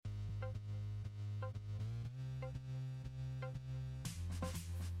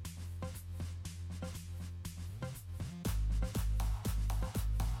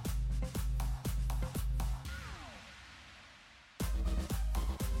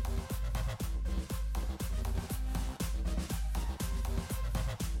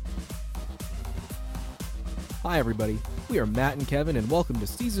Hi, everybody. We are Matt and Kevin, and welcome to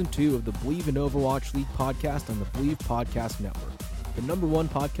Season 2 of the Believe in Overwatch League podcast on the Believe Podcast Network, the #1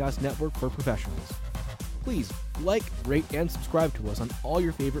 podcast network for professionals. Please like, rate, and subscribe to us on all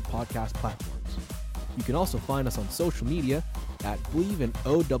your favorite podcast platforms. You can also find us on social media at Believe in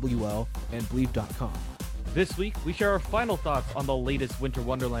OWL and Believe.com. This week, we share our final thoughts on the latest Winter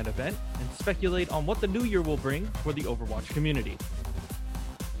Wonderland event and speculate on what the new year will bring for the Overwatch community.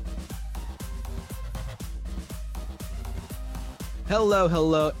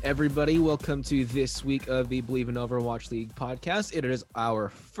 Hello, everybody. Welcome to this week of the Believe in Overwatch League podcast. It is our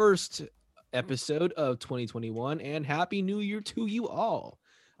first episode of 2021, and Happy New Year to you all.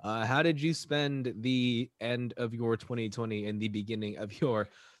 How did you spend the end of your 2020 and the beginning of your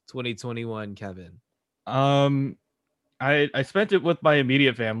 2021, Kevin? I spent it with my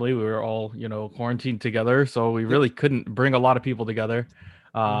immediate family. We were all, quarantined together, so we really couldn't bring a lot of people together.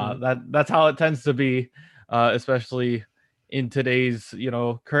 That's how it tends to be, especially in today's,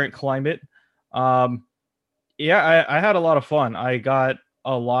 current climate. I had a lot of fun. I got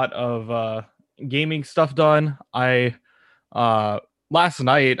a lot of gaming stuff done. Last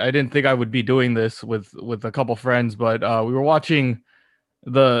night I didn't think I would be doing this with a couple friends, but we were watching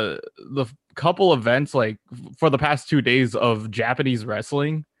the couple events for the past 2 days of Japanese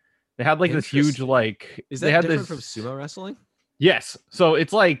wrestling. They had this huge Is they that had different this from sumo wrestling? Yes, so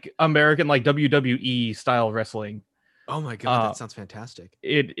it's like American WWE style wrestling. Oh my god, that sounds fantastic.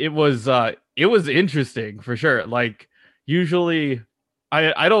 It was interesting for sure. Usually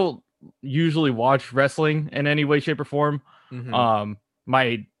I don't usually watch wrestling in any way, shape, or form.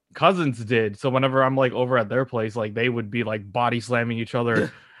 My cousins did, so whenever I'm over at their place, they would be body slamming each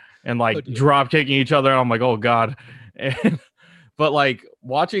other and drop kicking each other, and I'm like, oh god. And but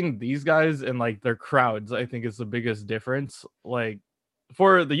watching these guys and their crowds, I think is the biggest difference.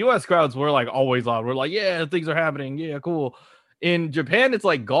 For the US crowds, we're always on. We're yeah, things are happening. Yeah, cool. In Japan, it's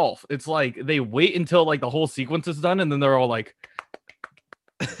like golf. It's they wait until the whole sequence is done, and then they're all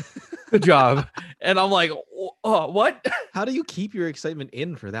good job. And I'm what? How do you keep your excitement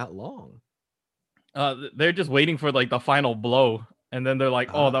in for that long? They're just waiting for the final blow, and then they're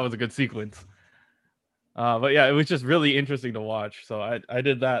oh, that was a good sequence. But yeah, it was just really interesting to watch. So I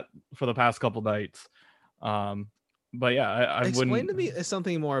did that for the past couple nights. But yeah, I explain to me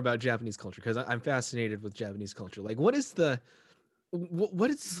something more about Japanese culture, because I'm fascinated with Japanese culture. What is the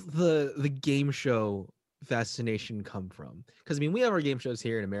game show fascination come from? Because we have our game shows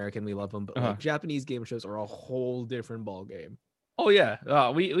here in America and we love them, but Japanese game shows are a whole different ball game. Oh yeah,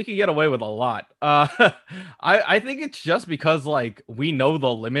 we can get away with a lot. I think it's just because we know the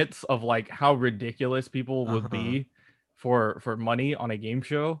limits of how ridiculous people would be for money on a game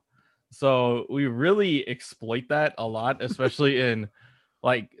show. So we really exploit that a lot, especially in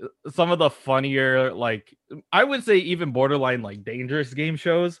some of the funnier, I would say even borderline dangerous game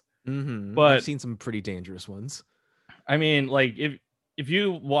shows. But I've seen some pretty dangerous ones. I mean, if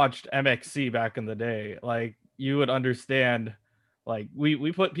you watched MXC back in the day, you would understand.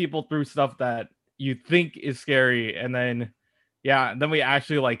 We put people through stuff that you think is scary, and then we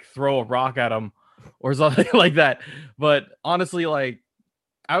actually throw a rock at them or something like that. But honestly,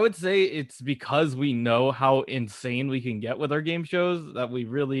 I would say it's because we know how insane we can get with our game shows that we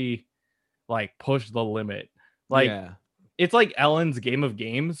really push the limit. It's like Ellen's Game of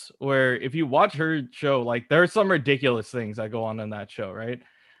Games, where if you watch her show, there are some ridiculous things that go on in that show, right?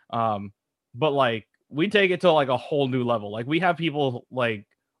 But we take it to a whole new level. We have people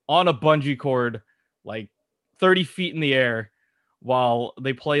on a bungee cord 30 feet in the air while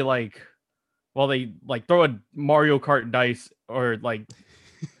they play while they throw a Mario Kart dice, or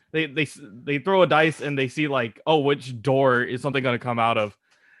they throw a dice and they see oh, which door is something going to come out of,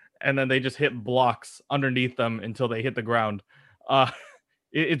 and then they just hit blocks underneath them until they hit the ground.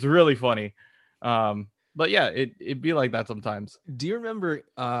 It's really funny. But yeah, it'd be like that sometimes. Do you remember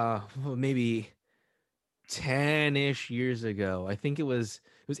maybe 10-ish years ago, I think it was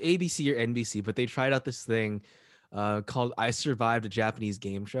ABC or NBC, but they tried out this thing called I Survived a Japanese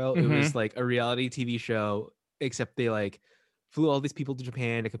Game Show. It was a reality TV show, except they flew all these people to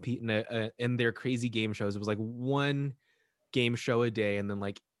Japan to compete in their crazy game shows. It was one game show a day, and then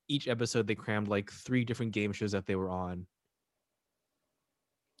each episode they crammed 3 different game shows that they were on.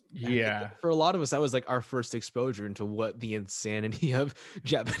 Yeah, for a lot of us, that was our first exposure into what the insanity of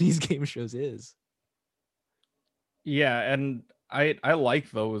Japanese game shows is. Yeah, and I like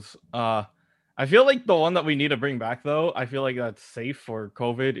those. I feel like the one that we need to bring back, though, I feel like that's safe for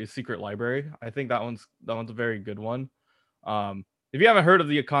COVID, is Secret Library. I think that one's a very good one. If you haven't heard of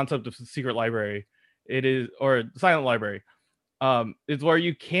the concept of Secret Library, it is, or Silent Library, it's where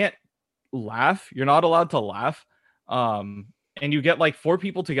you can't laugh. You're not allowed to laugh. And you get like 4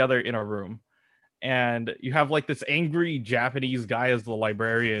 people together in a room, and you have like this angry Japanese guy as the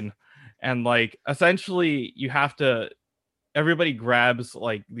librarian, and like essentially you have to everybody grabs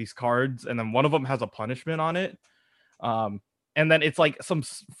like these cards, and then one of them has a punishment on it. Um, and then it's like some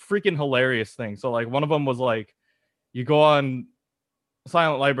freaking hilarious thing. So like one of them was like you go on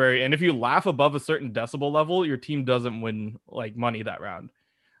Silent Library, and if you laugh above a certain decibel level, your team doesn't win like money that round.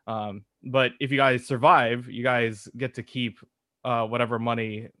 But if you guys survive, you guys get to keep whatever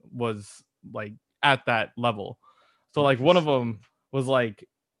money was like at that level. So like one of Interesting. them was like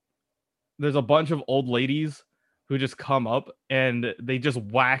there's a bunch of old ladies who just come up and they just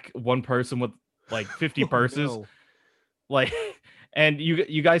whack one person with like 50 Oh purses, no. like and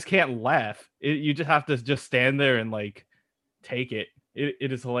you guys can't laugh. You just have to just stand there and like take it.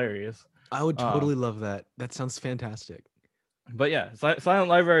 It is hilarious. I would Uh, totally love that. That sounds fantastic. but yeah, Silent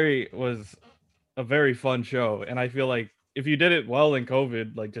Library was a very fun show, and I feel like if you did it well in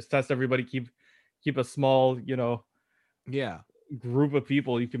COVID, like just test everybody, keep a small, Yeah. group of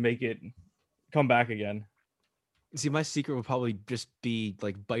people, you can make it come back again. See, my secret would probably just be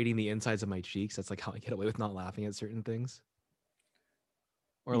like biting the insides of my cheeks. That's like how I get away with not laughing at certain things.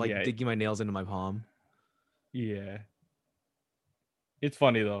 Or like Yeah, digging my nails into my palm. yeah, it's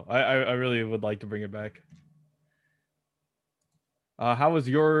funny though. I really would like to bring it back. How was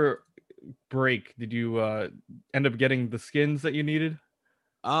your break? Did you end up getting the skins that you needed?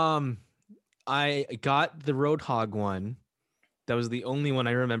 Um, I got the Roadhog one. That was the only one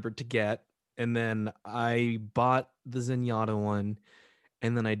I remembered to get. And then I bought the Zenyatta one.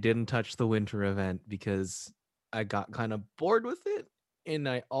 And then I didn't touch the winter event because I got kind of bored with it. And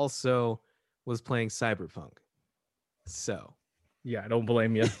I also was playing Cyberpunk. So Yeah, I don't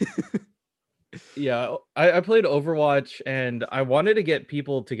blame you. Yeah, I played Overwatch, and I wanted to get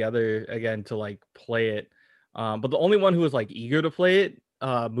people together again to like play it. But the only one who was like eager to play it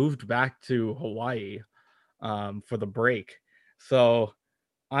moved back to Hawaii for the break. So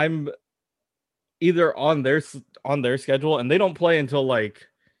I'm either on their schedule, and they don't play until like,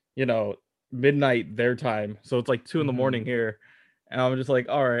 you know, midnight their time. So it's like 2 in the morning mhm. here. And I'm just like,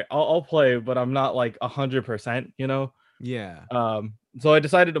 all right, I'll play, but I'm not like 100%, you know? Yeah. So I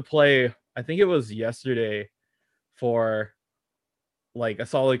decided to play, I think it was yesterday, for like a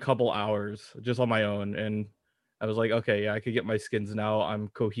solid couple hours just on my own. And I was like, okay, yeah, I could get my skins now. I'm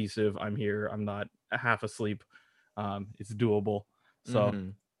cohesive. I'm here. I'm not half asleep. It's doable. So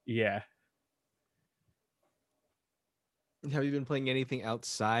Mhm. yeah. Have you been playing anything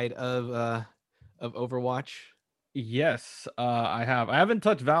outside of Overwatch? Yes, I have. I haven't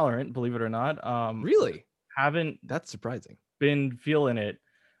touched Valorant, believe it or not. Really? Haven't That's surprising. been feeling it.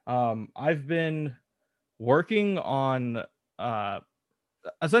 I've been working on uh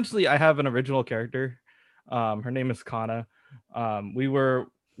essentially I have an original character. Her name is Kana. We were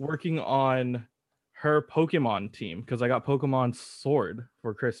working on her Pokemon team because I got Pokemon Sword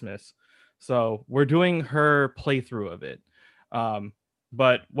for Christmas. So we're doing her playthrough of it. Um,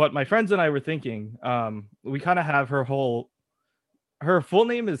 but what my friends and I were thinking, we kind of have her full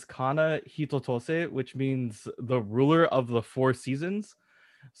name is Kana Hitotose, which means the ruler of the 4 seasons.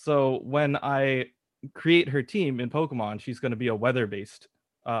 So when I create her team in Pokemon, she's going to be a weather-based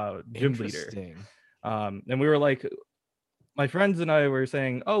gym leader. Interesting. And we were like, my friends and I were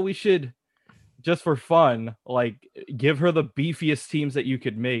saying, oh, we should just for fun, like give her the beefiest teams that you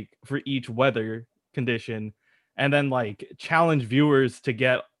could make for each weather condition, and then like challenge viewers to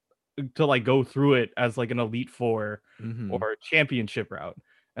get to like go through it as like an elite four Mhm. or championship route.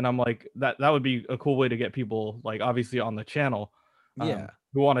 And I'm like, that would be a cool way to get people like obviously on the channel Yeah.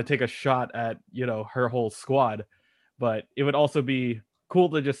 who want to take a shot at, her whole squad. But it would also be cool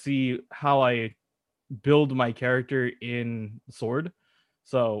to just see how I build my character in Sword.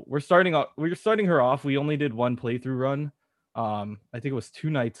 So we're starting her off. We only did one playthrough run. I think it was 2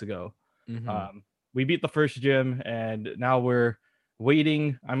 nights ago. Mhm. Um, we beat the first gym, and now we're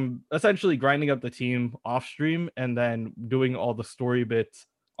waiting. I'm essentially grinding up the team off stream and then doing all the story bits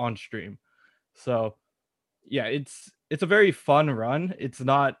on stream. So yeah, it's a very fun run. It's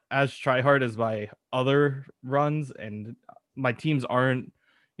not as try hard as my other runs, and my teams aren't,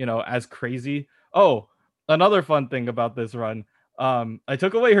 as crazy. Oh, another fun thing about this run, I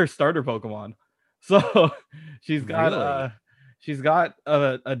took away her starter Pokemon. So she's got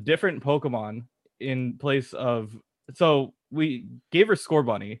Really? a different Pokemon in place of, so we gave her Score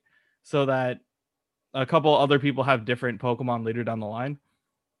Bunny so that a couple other people have different Pokemon later down the line.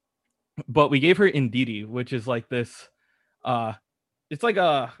 But we gave her Indeedee, which is like this uh it's like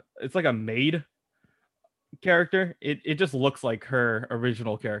a maid, character. It just looks like her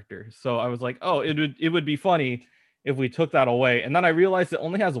original character. So I was like, oh, it would be funny if we took that away. And then I realized it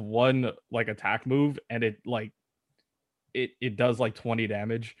only has one like attack move, and it does like 20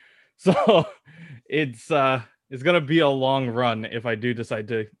 damage. So it's gonna be a long run if I do decide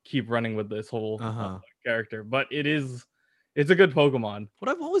to keep running with this whole Uh-huh. character. But it's a good Pokemon. What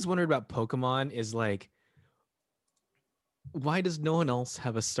I've always wondered about Pokemon is like, why does no one else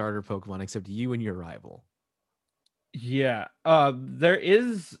have a starter Pokemon except you and your rival? Yeah. There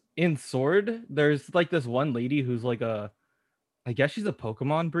is in Sword, there's like this one lady who's like I guess she's a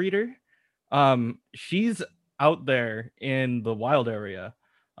Pokemon breeder. She's out there in the wild area.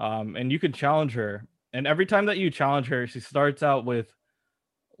 And you can challenge her. And every time that you challenge her, she starts out with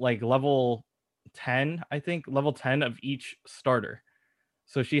like level 10, I think, level 10 of each starter.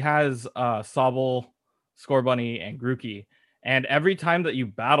 So she has Sobble, Scorbunny, and Grookey. And every time that you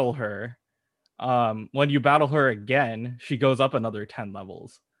battle her, when you battle her again, she goes up another 10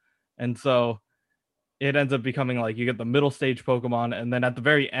 levels. And so it ends up becoming like you get the middle stage Pokemon, and then at the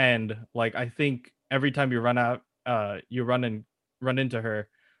very end, like I think every time you run out, you run into her.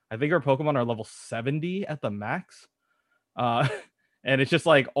 I think her Pokemon are level 70 at the max. Uh, and it's just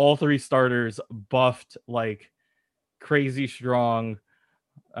like all three starters buffed like crazy strong.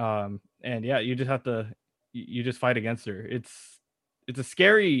 And yeah, you just have to you just fight against her. It's a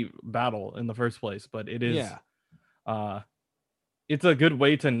scary battle in the first place, but Yeah. uh it's a good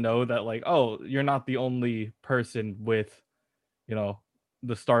way to know that like, oh, you're not the only person with, you know,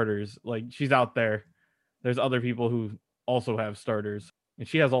 the starters. Like she's out there. There's other people who also have starters, and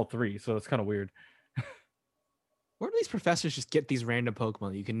she has all three, so it's kind of weird. Where do these professors just get these random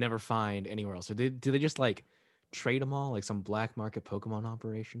Pokemon that you can never find anywhere else? Or do they just like trade them all like some black market Pokemon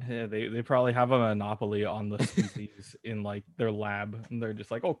operation? Yeah, they probably have a monopoly on the species in like their lab, and they're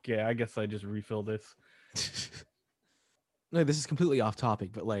just like, okay, I guess I just refill this. No, this is completely off topic,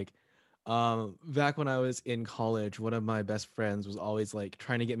 but like back when I was in college, one of my best friends was always like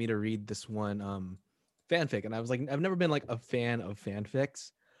trying to get me to read this one fanfic, and I was like, I've never been like a fan of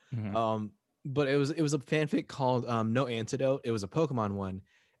fanfics. Mhm. Um but it was a fanfic called No Antidote. It was a Pokemon one,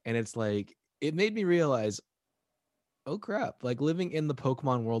 and it's like it made me realize, oh crap, like living in the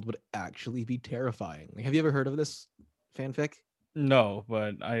Pokemon world would actually be terrifying. Like, have you ever heard of this fanfic? No,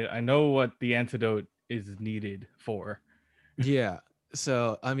 but I know what the antidote is needed for. Yeah.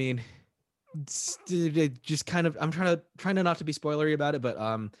 So, I mean, just kind of, I'm trying to not to be spoilery about it, but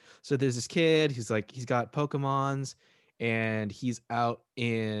so there's this kid who's like he's got Pokemons, and he's out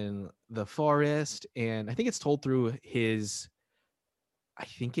in the forest, and I think it's told through his, I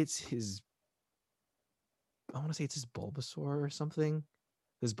think it's his, I want to say it's his Bulbasaur or something,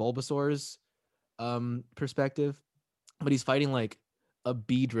 his Bulbasaur's perspective, but he's fighting like a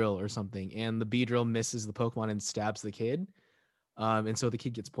Beedrill or something, and the Beedrill misses the Pokemon and stabs the kid, and so the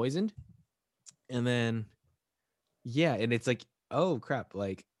kid gets poisoned, and then yeah, and it's like, oh crap,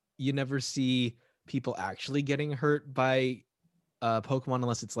 like you never see people actually getting hurt by Pokemon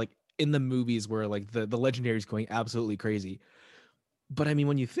unless it's like in the movies where like the legendary is going absolutely crazy. But I mean,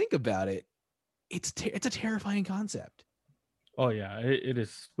 when you think about it, it's a terrifying concept. Oh yeah, it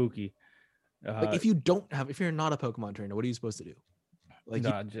is spooky. Like Uh, if you're not a Pokemon trainer, what are you supposed to do? Like you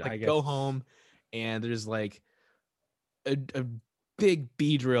no, I like guess go home and there's like a big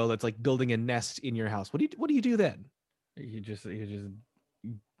bee drill that's like building a nest in your house. What do you do then? you just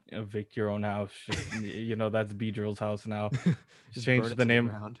evict your own house. Just that's Beedrill's house now. Just burn Change it the to the name.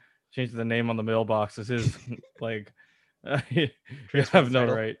 ground. Change the name on the mailbox. This is like you Transfer the have no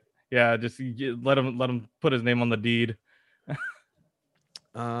title. right. Yeah, just let him put his name on the deed.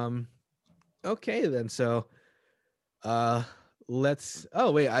 Um okay then. So uh let's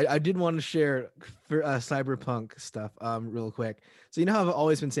oh wait, I did want to share for cyberpunk stuff real quick. So you know how I've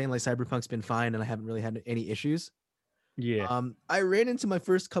always been saying like cyberpunk's been fine and I haven't really had any issues. Yeah. I ran into my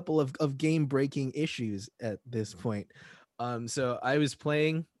first couple of game breaking issues at this point. So I was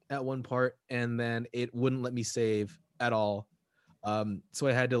playing at one part and then it wouldn't let me save at all. So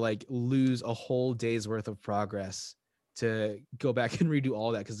I had to like lose a whole day's worth of progress to go back and redo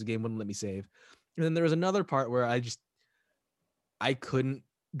all that because the game wouldn't let me save. And then there was another part where I couldn't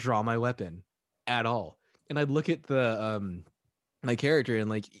draw my weapon at all. And I'd look at the my character and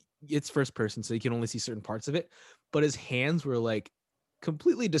like it's first person, so you can only see certain parts of it. But his hands were like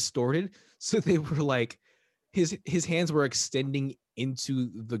completely distorted. So they were like his hands were extending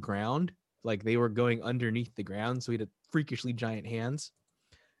into the ground, like they were going underneath the ground. So he had freakishly giant hands,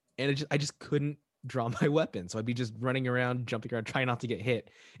 and I just couldn't draw my weapon. So I'd be just running around, jumping around, trying not to get hit,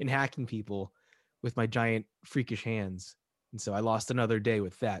 and hacking people with my giant freakish hands. And so I lost another day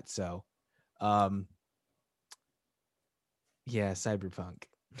with that. So um Yeah, Cyberpunk.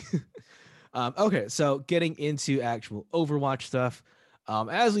 Okay, so getting into actual Overwatch stuff.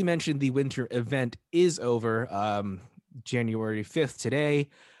 As we mentioned, the winter event is over. January 5th today.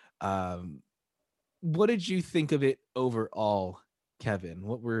 Um, what did you think of it overall, Kevin?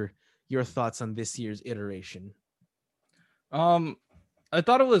 What were your thoughts on this year's iteration? Um, I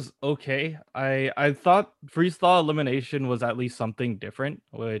thought it was okay. I thought freestyle elimination was at least something different,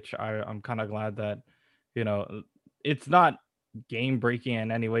 which I'm kind of glad that, it's not game breaking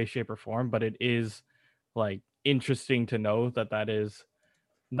in any way, shape, or form, but it is like interesting to know that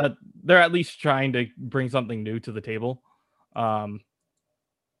they're at least trying to bring something new to the table. Um,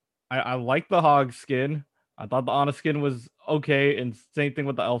 I like the hog skin. I thought the Ana skin was okay, and same thing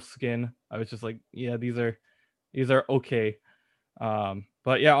with the elf skin. I was just like, yeah, these are okay.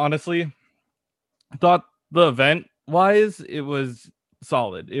 But yeah, honestly, I thought the event wise, it was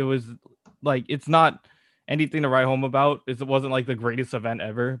solid. It was like it's not anything to write home about. It wasn't like the greatest event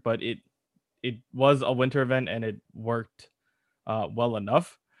ever, but it was a winter event and it worked well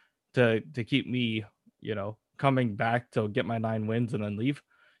enough to keep me, coming back to get my 9 wins and then leave,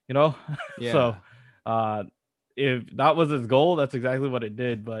 you know. So Yeah. uh if that was his goal, that's exactly what it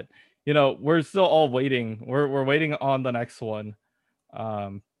did. But we're still all waiting. We're waiting on the next one.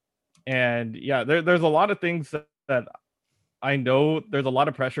 Um and yeah, there's a lot of things that I know there's a lot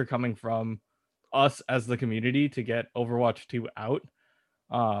of pressure coming from us as the community to get Overwatch 2 out.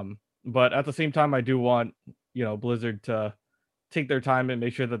 But at the same time, I do want, Blizzard to take their time and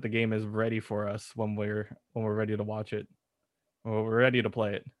make sure that the game is ready for us when we're ready to watch it or we're ready to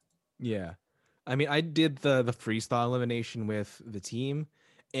play it. Yeah. I mean, I did the freestyle elimination with the team,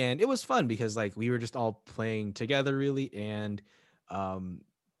 and it was fun because like we were just all playing together really, and um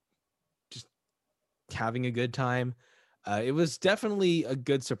just having a good time. It was definitely a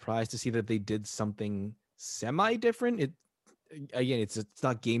good surprise to see that they did something semi different. It again, it's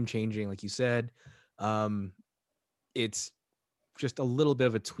not game changing like you said. Um it's just a little bit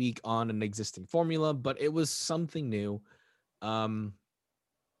of a tweak on an existing formula, but it was something new. Um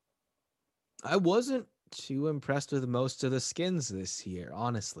I wasn't too impressed with most of the skins this year,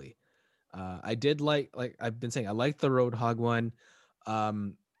 honestly. I did like I've been saying, I like the Roadhog one.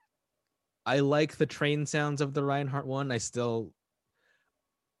 Um, I like the train sounds of the Reinhardt one. I still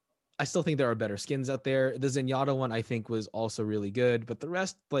think there are better skins out there. The Zenyatta one I think was also really good, but the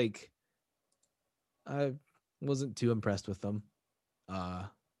rest, like, I wasn't too impressed with them. Uh,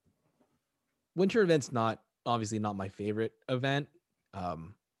 Winter event's not obviously not my favorite event.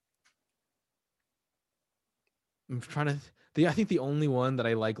 Um, I'm trying to. I think the only one that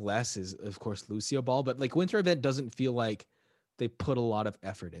I like less is, of course, Lucio Ball. But like Winter Event doesn't feel like they put a lot of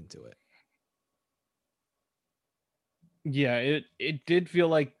effort into it. Yeah, it did feel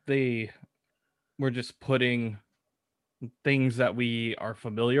like they were just putting things that we are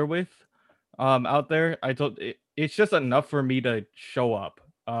familiar with out there. It's just enough for me to show up.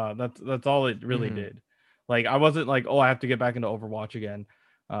 That's all it really Mm-hmm. did. Like I wasn't like, oh, I have to get back into Overwatch again.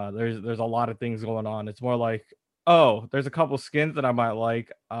 There's a lot of things going on. It's more like, oh, there's a couple skins that I might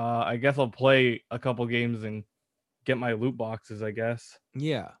like. I guess I'll play a couple games and get my loot boxes, I guess.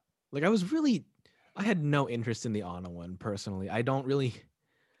 Yeah, like I had no interest in the Ana one personally. I don't really.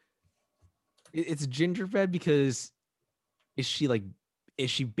 It's gingerbread because is she like, is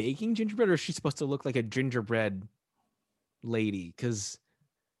she baking gingerbread or is she supposed to look like a gingerbread lady? Because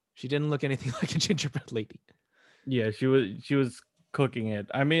she didn't look anything like a gingerbread lady. Yeah, she was cooking it.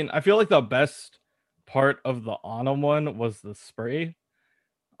 I mean, I feel like the best part of the Ana one was the spray.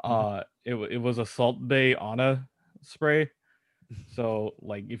 Mhm. It was a Salt Bay Ana spray. So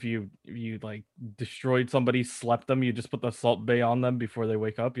like if you like destroyed somebody, slept them, you just put the Salt Bay on them before they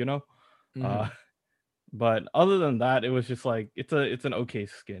wake up, you know? Uh Mhm. but other than that, it was just like it's an okay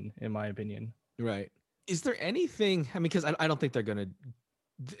skin in my opinion. Right. Is there anything? I mean, because I don't think they're gonna.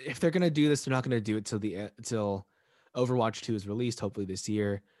 If they're gonna do this, they're not gonna do it till Overwatch 2 is released, hopefully this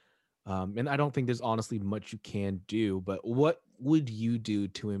year. And I don't think there's honestly much you can do. But what would you do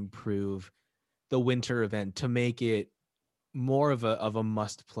to improve the winter event to make it more of a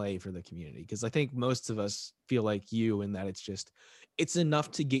must play for the community? Because I think most of us feel like you in that it's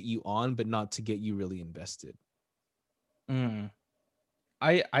enough to get you on, but not to get you really invested. Mm.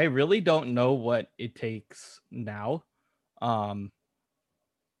 I really don't know what it takes now. Um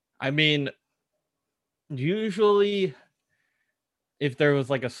I mean, usually if there was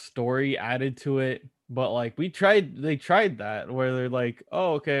like a story added to it, but like they tried that where they're like,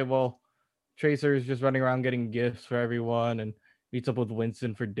 "Oh, okay, well, Tracer is just running around getting gifts for everyone and meets up with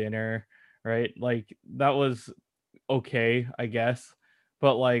Winston for dinner," right? Like that was okay, I guess.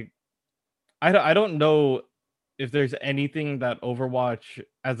 But like I don't know if there's anything that Overwatch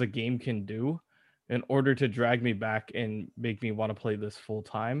as a game can do in order to drag me back and make me want to play this full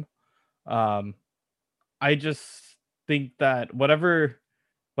time. Um, I just think that whatever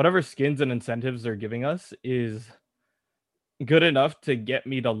skins and incentives they're giving us is good enough to get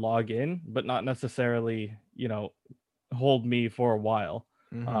me to log in, but not necessarily, hold me for a while.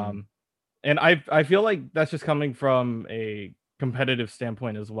 Mm-hmm. Um, and I feel like that's just coming from a competitive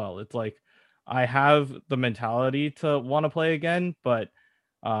standpoint as well. It's like I have the mentality to want to play again, but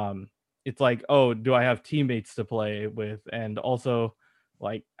um, it's like, oh, do I have teammates to play with? And also,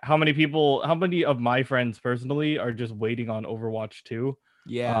 like, how many of my friends personally are just waiting on Overwatch 2?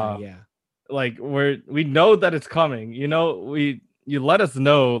 Yeah, Uh, yeah. like we know that it's coming. You let us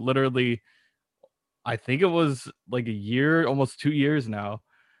know literally. I think it was like a year, almost 2 years now,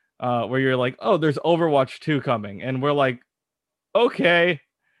 where you're like, oh, there's Overwatch 2 coming, and we're like, okay.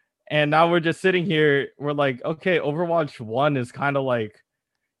 And now we're just sitting here. We're like, okay, Overwatch 1 is kind of like,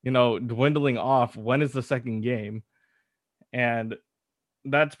 dwindling off. When is the second game? And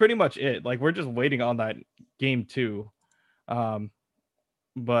that's pretty much it. Like, we're just waiting on that game 2. Um,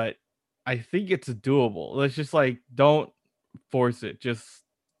 but I think it's doable. Let's just like don't force it. Just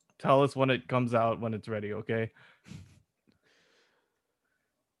tell us when it comes out when it's ready, okay?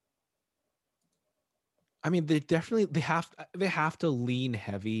 I mean, they have to lean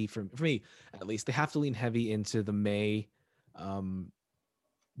heavy for me at least. They have to lean heavy into the May um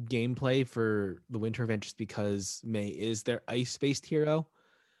gameplay for the winter event just because May is their ice-based hero.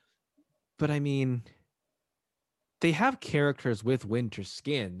 But I mean, they have characters with winter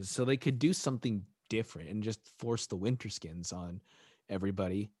skins, so they could do something different and just force the winter skins on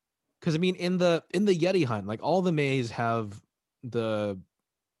everybody. Because I mean, in the Yeti hunt, like all the Mays have the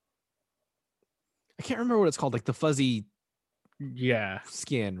I can't remember what it's called, like the fuzzy Yeah,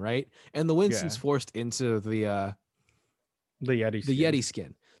 skin, right? And the Winston's yeah. forced into The Yeti the skin. Yeti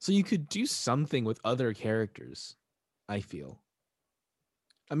skin. So you could do something with other characters, I feel.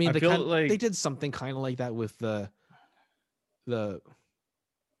 I mean, I feel they like did something kind of like that with the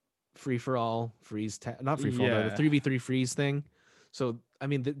free for all not free for all, the yeah. 3v3 freeze thing. So I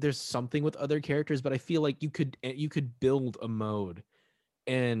mean, there's something with other characters, but I feel like you could build a mode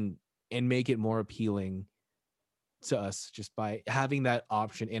and make it more appealing to us just by having that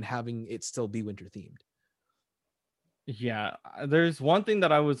option and having it still be winter themed. Yeah, there's one thing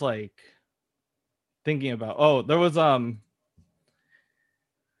that I was like thinking about. Oh, there was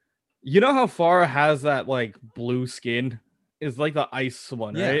you know how Pharah has that like blue skin? Is like the ice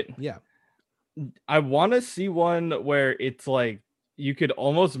one, Yeah, right? yeah. I want to see one where it's like you could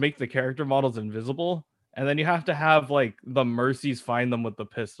almost make the character models invisible, and then you have to have like the Mercies find them with the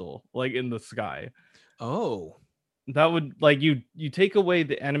pistol, like in the sky. Oh, That would like you take away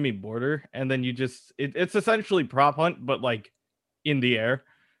the enemy border, and then it's essentially prop hunt, but like in the air.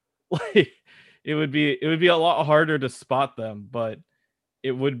 Like it would be a lot harder to spot them, but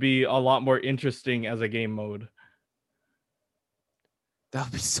it would be a lot more interesting as a game mode. that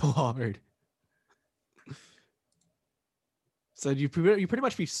would be so hard. So you pretty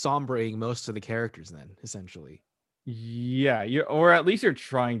much be sombreing most of the characters then, essentially. Yeah, you or at least you're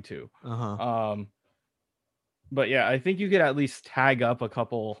trying to. Uh huh. Um, but yeah, I think you could at least tag up a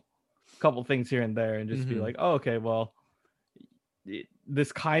couple things here and there and just be Mm-hmm. like, oh, okay, well,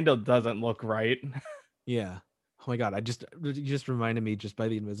 this kind of doesn't look right. Yeah. Oh my god, you just reminded me just by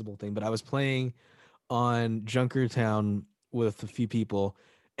the invisible thing, but I was playing on Junkertown with a few people.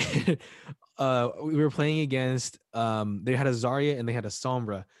 We were playing against they had a Zarya and they had a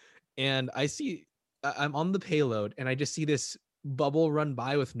Sombra. And I'm on the payload and I just see this bubble run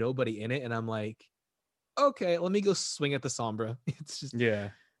by with nobody in it and I'm like, "Okay, let me go swing at the Sombra." It's just Yeah.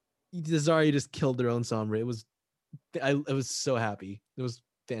 the Zarya just killed their own Sombra. I was so happy. It was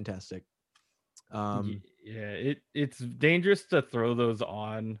fantastic. Yeah, it's dangerous to throw those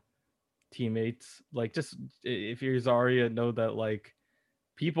on teammates. Like just if you're Zarya, know that like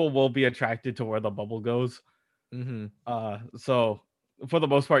people will be attracted to where the bubble goes. Mm-hmm. So for the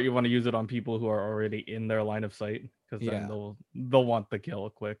most part, you want to use it on people who are already in their line of sight because then Yeah. they'll want the kill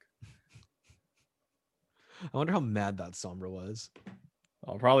quick. I wonder how mad that Sombra was.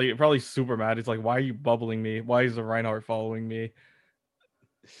 Oh, probably super mad. It's like, why are you bubbling me? Why is the Reinhardt following me?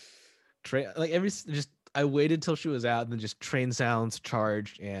 Like just I waited till she was out and then just train sounds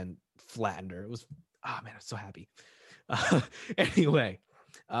charged and flattened her. It was man, I'm so happy. Anyway,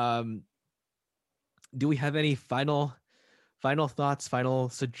 um, do we have any final thoughts, final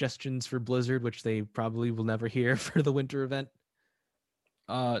suggestions for Blizzard, which they probably will never hear for the winter event?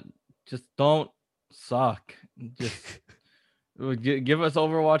 Uh, just don't suck. Just give us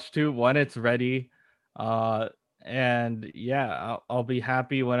Overwatch 2 when it's ready. Uh, And yeah, I'll be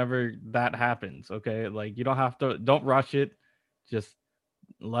happy whenever that happens. Okay, like you don't rush it. Just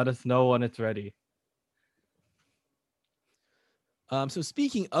let us know when it's ready. So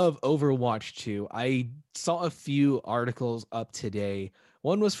speaking of Overwatch 2, I saw a few articles up today.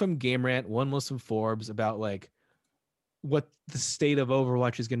 One was from Game Rant, one was from Forbes about like what the state of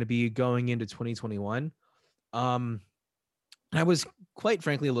Overwatch is going to be going into 2021. Um, I was quite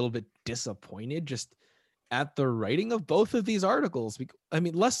frankly a little bit disappointed just at the writing of both of these articles. I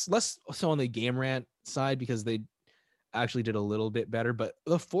mean, less so on the Game Rant side because they actually did a little bit better, but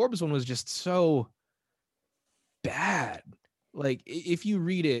the Forbes one was just so bad. Like if you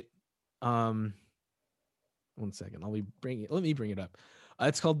read it, um, one second, let me bring it up.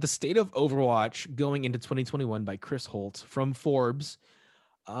 It's called "The State of Overwatch Going into 2021" by Chris Holt from Forbes.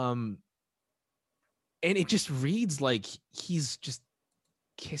 Um, and it just reads like he's just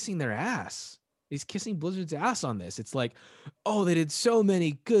kissing their ass. He's kissing Blizzard's ass on this. It's like, oh, they did so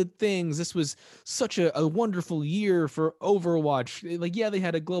many good things. This was such a wonderful year for Overwatch. Like, yeah, they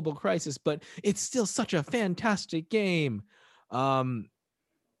had a global crisis, but it's still such a fantastic game. Um,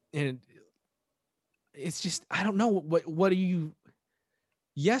 and it's just, I don't know what are you.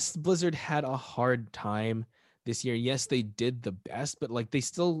 Yes, Blizzard had a hard time this year. Yes, they did the best, but like they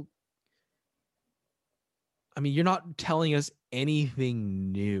still, I mean, you're not telling us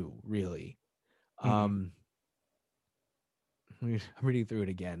anything new, really. Mhm. Um, I'm reading through it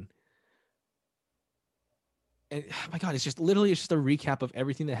again. And oh my God, it's just a recap of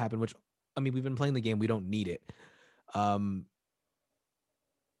everything that happened, which I mean, we've been playing the game, we don't need it. Um,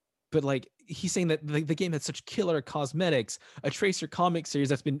 but like he's saying that the game had such killer cosmetics, a Tracer comic series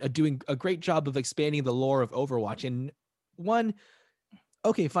that's been doing a great job of expanding the lore of Overwatch. And one,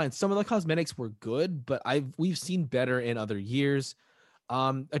 okay, fine, some of the cosmetics were good, but we've seen better in other years.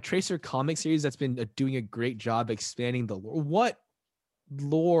 A Tracer comic series that's been doing a great job expanding the lore. What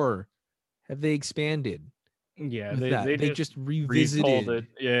lore have they expanded Yeah, with they that? They just just retold revisited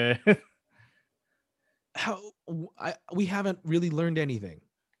it. Yeah. how we haven't really learned anything.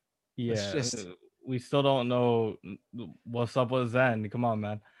 It's Yeah, just we still don't know what's up with Zen. Come on,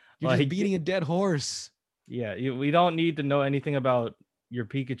 man. you're just Like, beating a dead horse. yeah, we don't need to know anything about your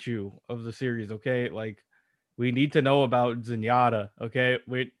Pikachu of the series, okay? Like, we need to know about Zenyatta, okay?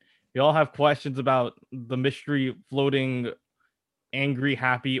 We all have questions about the mystery floating angry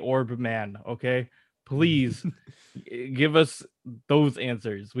happy orb man, okay? Please give us those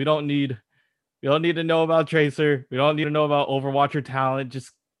answers. We don't need to know about Tracer. We don't need to know about Overwatcher talent.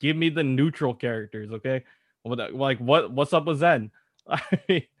 Just give me the neutral characters, okay? Like what's up with Zen? I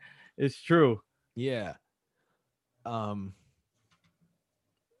mean, it's true. Yeah. Um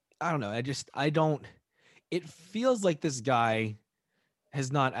I don't know. I don't it feels like this guy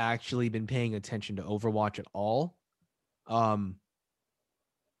has not actually been paying attention to Overwatch at all. Um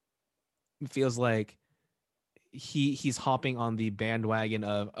it feels like he's hopping on the bandwagon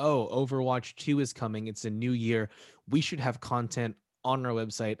of, oh, Overwatch 2 is coming, it's a new year, we should have content on our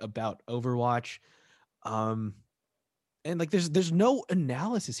website about Overwatch. um and like there's no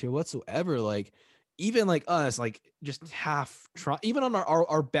analysis here whatsoever. Like even like us, like just half try, even on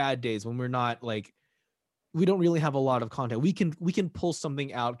our bad days when we're not like, we don't really have a lot of content, we can pull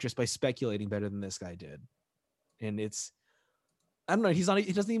something out just by speculating better than this guy did. And it's, I don't know. He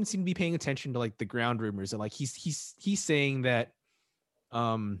doesn't even seem to be paying attention to like the ground rumors. And like he's saying that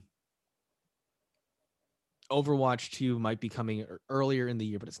um Overwatch 2 might be coming earlier in the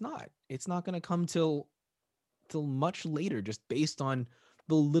year, but it's not. It's not going to come till much later, just based on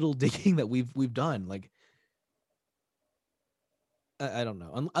the little digging that we've done. Like I don't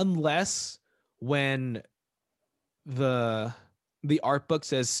know, unless when the art book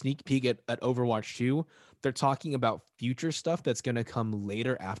says sneak peek at Overwatch 2, they're talking about future stuff that's going to come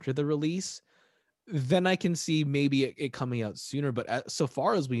later after the release. Then I can see maybe it coming out sooner. But so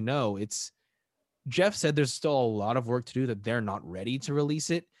far as we know, it's, Jeff said there's still a lot of work to do, that they're not ready to release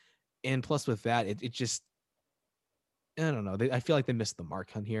it. And plus with that, it just, I don't know. I feel like they missed the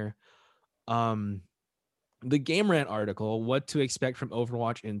mark on here. Um, the Game Rant article, what to expect from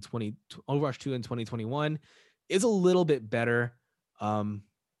Overwatch 2 in 2021, is a little bit better. Um,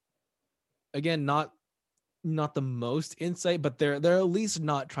 again, not the most insight, but they're at least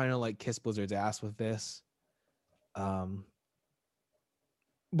not trying to like kiss Blizzard's ass with this. Um,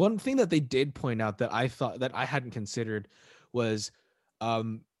 one thing that they did point out that I thought that I hadn't considered was,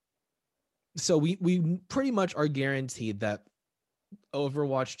 um, so we pretty much are guaranteed that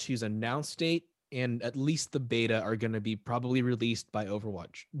Overwatch 2's announced date and at least the beta are going to be probably released by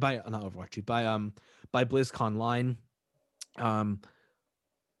Overwatch, by not Overwatch 2, by BlizzCon Line. Um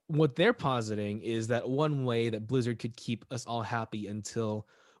what they're positing is that one way that Blizzard could keep us all happy until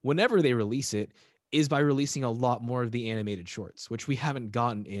whenever they release it is by releasing a lot more of the animated shorts, which we haven't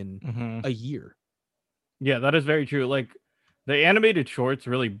gotten in Mhm. a year. Yeah, that is very true. Like the animated shorts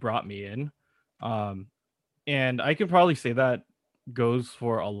really brought me in. Um, and I can probably say that goes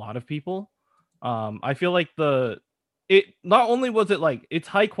for a lot of people. I feel like it not only was it like it's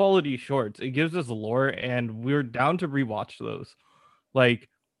high quality shorts, it gives us lore, and we're down to rewatch those. Like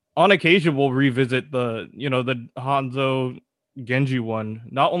on occasion, we'll revisit the Hanzo Genji one,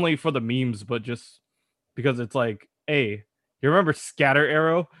 not only for the memes, but just because it's like, hey, you remember Scatter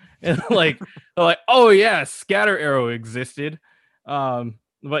Arrow? And like, they're like, oh yeah, Scatter Arrow existed.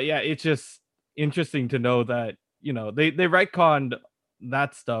 But yeah, it's just interesting to know that they retconned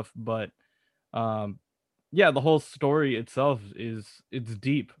that stuff, but um, yeah, the whole story itself it's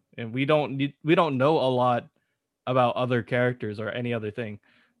deep, and we don't know a lot about other characters or any other thing.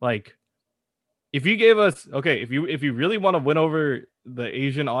 Like if you gave us okay, if you really want to win over the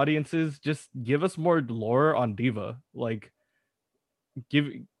Asian audiences, just give us more lore on Diva. Like give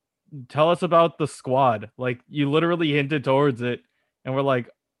tell us about the squad. Like you literally hinted towards it, and we're like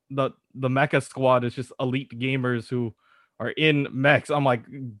the mecha squad is just elite gamers who are in mechs. I'm like,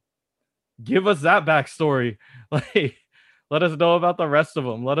 give us that backstory. Like let us know about the rest of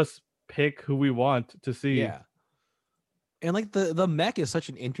them. Let us pick who we want to see. Yeah. And like the mech is such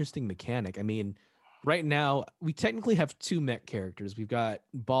an interesting mechanic. I mean, right now we technically have two mech characters. We've got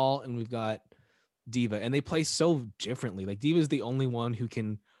Ball and we've got Diva, and they play so differently. Like Diva is the only one who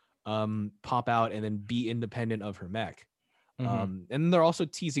can pop out and then be independent of her mech. Mm-hmm. And they're also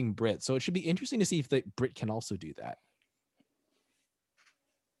teasing Brit, so it should be interesting to see if the Brit can also do that.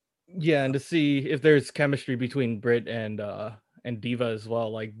 Yeah, and to see if there's chemistry between Brit and Diva as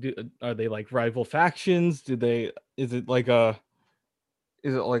well. Like, are they like rival factions? Do they? Is it like a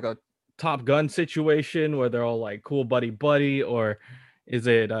Top Gun situation where they're all like cool buddy buddy, or is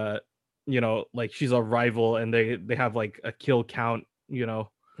it like she's a rival and they have like a kill count?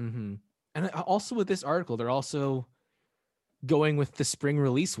 Mm-hmm. And also with this article, they're also going with the spring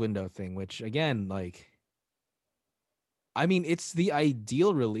release window thing, which again, like, I mean, it's the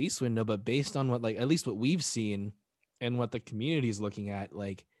ideal release window, but based on what, like, at least what we've seen and what the community is looking at,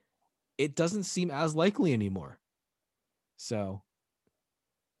 like, it doesn't seem as likely anymore. So,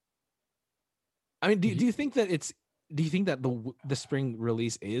 I mean, do you think that do you think that the spring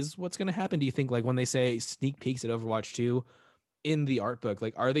release is what's going to happen? Do you think, like, when they say sneak peeks at Overwatch 2 in the art book,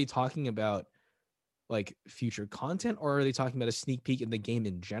 like, are they talking about like future content, or are they talking about a sneak peek in the game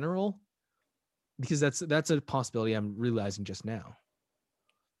in general? Because that's a possibility I'm realizing just now.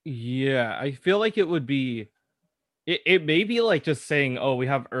 Yeah, I feel like it would be it may be like just saying, oh, we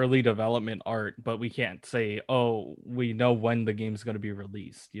have early development art, but we can't say, oh, we know when the game's going to be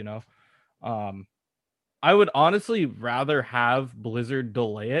released. Um, I would honestly rather have Blizzard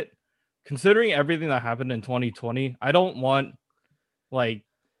delay it, considering everything that happened in 2020. I don't want like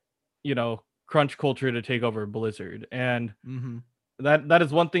crunch culture to take over Blizzard, and Mm-hmm. that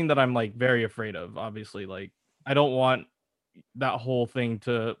is one thing that I'm like very afraid of. Obviously, like I don't want that whole thing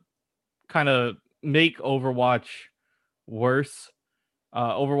to kind of make Overwatch worse.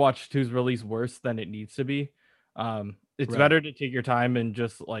 Overwatch 2's release worse than it needs to be. It's Right. better to take your time and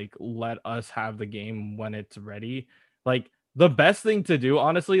just like let us have the game when it's ready. Like the best thing to do,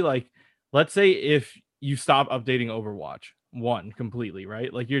 honestly, like let's say if you stop updating Overwatch 1 completely,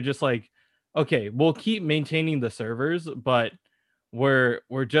 right? Like you're just like, okay, we'll keep maintaining the servers, but we're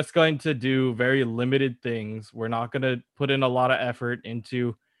just going to do very limited things. We're not going to put in a lot of effort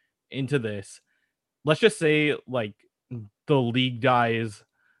into this. Let's just say like the league dies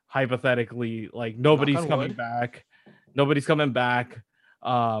hypothetically, like Knock on wood. nobody's coming back.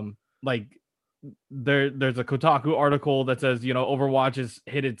 Like there's a Kotaku article that says Overwatch has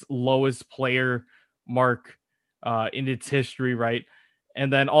hit its lowest player mark in its history, right?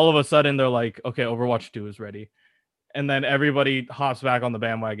 And then all of a sudden they're like, okay, Overwatch 2 is ready, and then everybody hops back on the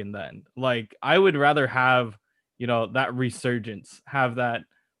bandwagon. Then like I would rather have that resurgence, have that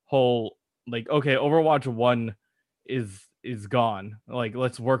whole like, okay, Overwatch 1 is gone, like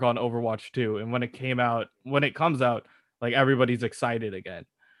let's work on Overwatch 2, and when it comes out, like everybody's excited again,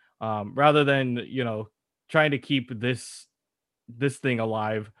 rather than trying to keep this thing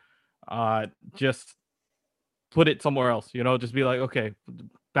alive. Just put it somewhere else, just be like, okay,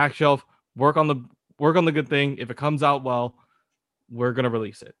 back shelf, work on the good thing. If it comes out well, we're gonna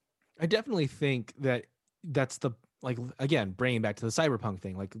release it. I definitely think that that's the, like, again, bringing back to the cyberpunk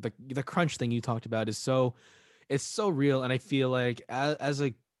thing, like the crunch thing you talked about is it's so real, and I feel like as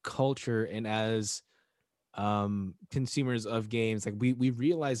a culture and as consumers of games, like we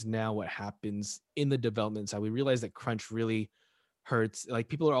realize now what happens in the development side. We realize that crunch really hurts. Like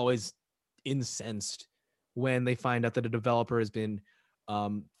people are always incensed when they find out that a developer has been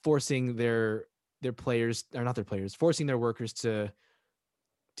forcing their players, or not their players, forcing their workers to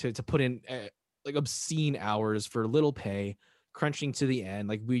put in like obscene hours for little pay, crunching to the end.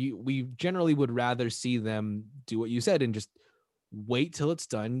 Like we generally would rather see them do what you said and just wait till it's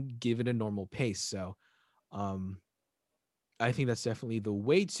done, give it a normal pace. So um I think that's definitely the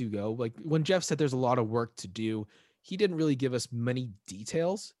way to go. Like when Jeff said there's a lot of work to do, he didn't really give us many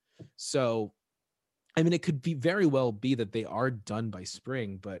details. So I mean, it could be very well be that they are done by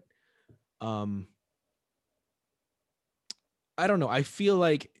spring, but um I don't know. I feel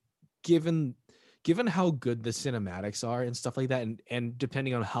like given given how good the cinematics are and stuff like that, and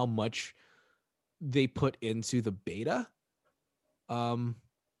depending on how much they put into the beta, um,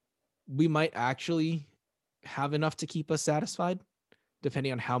 we might actually have enough to keep us satisfied,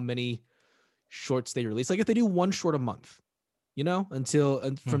 depending on how many shorts they release. Like if they do one short a month, you know, until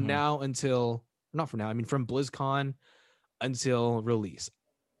and from Mhm. now until not from now, I mean from BlizzCon until release,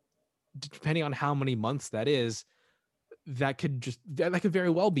 depending on how many months that is, that could very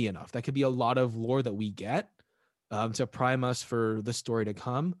well be enough. That could be a lot of lore that we get to prime us for the story to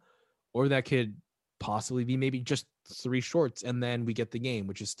come, or that could possibly be maybe just 3 shorts and then we get the game,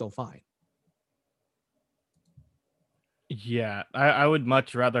 which is still fine. Yeah, I would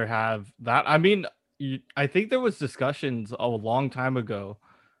much rather have that. I mean, I think there was discussions a long time ago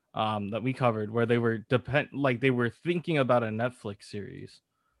that we covered where they were they were thinking about a Netflix series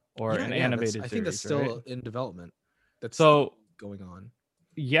or Yeah, an yeah, that's animated I think that's series, right? still in development. That's still So going on.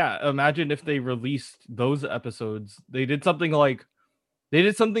 yeah, imagine if they released those episodes. They did something along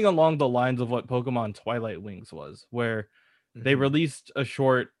the lines of what Pokemon Twilight Wings was, where they Hmm. released a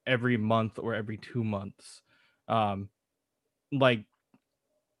short every month or every 2 months. Um, like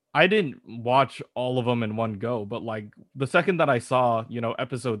I didn't watch all of them in one go, but like the second that I saw,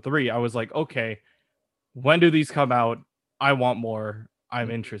 episode 3, I was like, okay, when do these come out? I want more.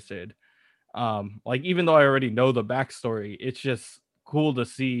 I'm interested. Like even though I already know the backstory, it's just cool to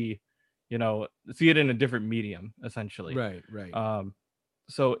see it in a different medium, essentially. Right, right. Um,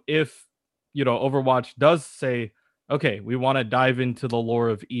 so if Overwatch does say, okay, we want to dive into the lore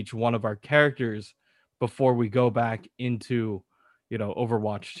of each one of our characters before we go back into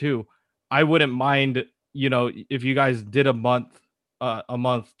Overwatch 2, I wouldn't mind, if you guys did a month,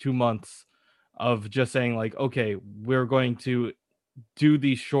 2 months of just saying like, okay, we're going to do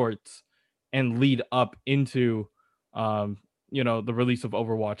these shorts and lead up into um the release of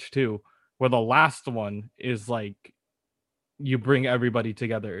Overwatch 2, where the last one is like you bring everybody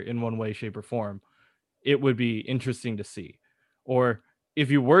together in one way, shape, or form. It would be interesting to see. Or if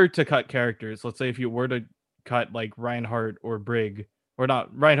you were to cut characters, let's say if you were to cut like Reinhardt or Brig, or not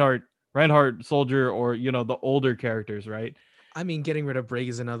Reinhardt, Soldier, or the older characters, right? I mean, getting rid of Brig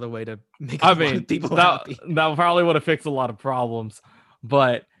is another way to make I a lot of mean, people that happy. that probably would have fixed a lot of problems,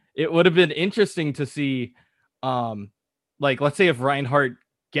 but it would have been interesting to see, um, like let's say if Reinhardt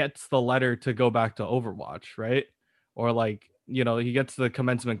gets the letter to go back to Overwatch, right? Or like he gets the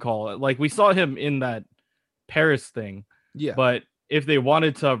commencement call, like we saw him in that Paris thing, Yeah. but if they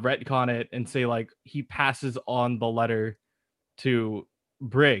wanted to retcon it and say like he passes on the letter to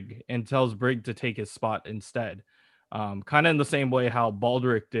Brig and tells Brig to take his spot instead. Kind of in the same way how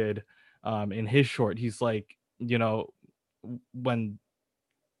Baldric did in his short. He's like, when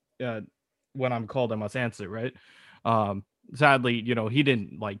uh, when I'm called, I must answer, right? Sadly, he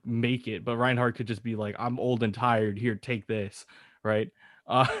didn't like make it, but Reinhardt could just be like, I'm old and tired. Here, take this, right?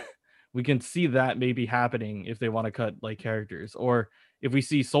 Uh, we can see that maybe happening if they want to cut like characters, or if we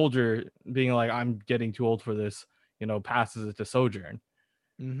see Soldier being like, I'm getting too old for this, passes it to Sojourn,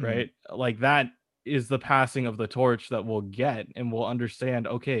 Hmm. right? Like that is the passing of the torch that we'll get, and we'll understand,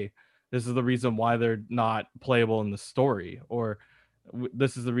 okay, this is the reason why they're not playable in the story, or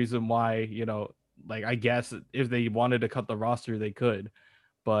this is the reason why, like I guess if they wanted to cut the roster, they could,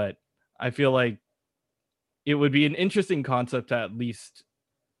 but I feel like it would be an interesting concept to at least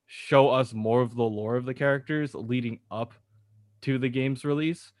show us more of the lore of the characters leading up to the game's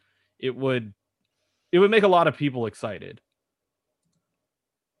release. It would make a lot of people excited.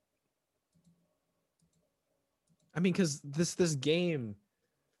 I mean, because this game,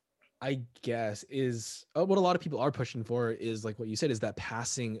 I guess, is what a lot of people are pushing for is like what you said is that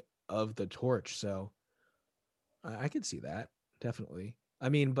passing of the torch. So I could see that definitely. I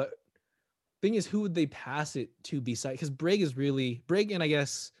mean, but thing is, who would they pass it to beside? Because Brig and I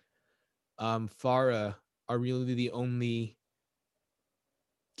guess Farah are really the only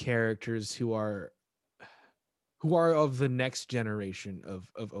characters who are. who are of the next generation of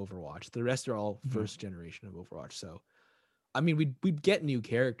Overwatch. The rest are all Mhm. first generation of Overwatch. So, I mean, we'd get new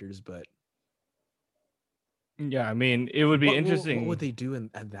characters, but Yeah, I mean, it would be what would interesting. they do in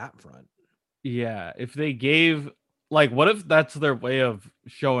at that front? Yeah, if they gave like, what if that's their way of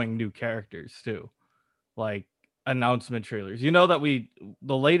showing new characters too? Like announcement trailers. You know that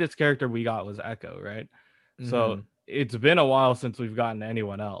the latest character we got was Echo, right? So Mm-hmm. it's been a while since we've gotten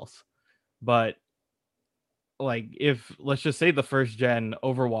anyone else. But like if let's just say the first gen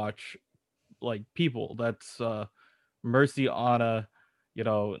Overwatch like people, that's Mercy, Ana,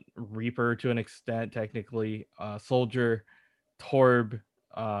 Reaper to an extent, technically, Soldier, Torb,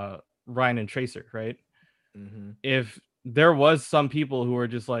 uh, Ryan, and Tracer, right? Mm-hmm. If there was some people who were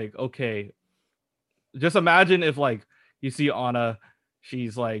just like, okay, just imagine if like you see Ana,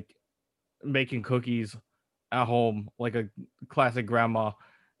 she's like making cookies at home, like a classic grandma,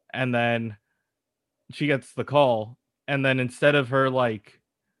 and then she gets the call, and then instead of her like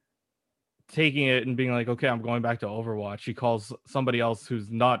taking it and being like, okay, I'm going back to Overwatch, she calls somebody else who's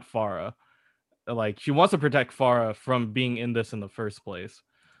not Farah. Like she wants to protect Farah from being in this in the first place.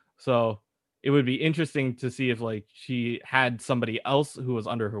 So it would be interesting to see if like she had somebody else who was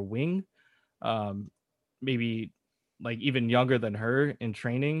under her wing, um, maybe like even younger than her in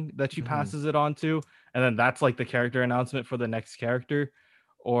training that she Mm-hmm. passes it on to, and then that's like the character announcement for the next character,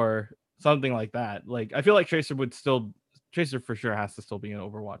 or something like that. Like I feel like Tracer for sure has to still be in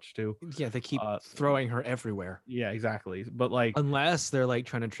Overwatch too. Yeah, they keep Uh, throwing her everywhere. yeah, exactly. But like, Unless they're like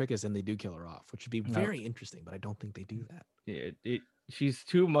trying to trick us and they do kill her off, which would be no, very interesting, but I don't think they do that. she's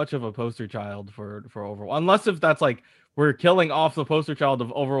too much of a poster child for Overwatch. Unless if that's like we're killing off the poster child of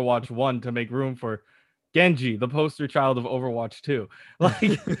Overwatch 1 to make room for Genji, the poster child of Overwatch 2.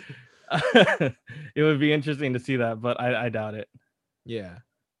 Like it would be interesting to see that, but I doubt it. Yeah.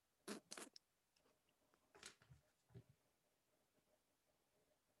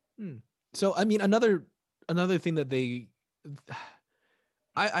 Hmm. So I mean another thing that they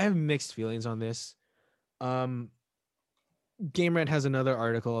I have mixed feelings on this. Um Game Rant has another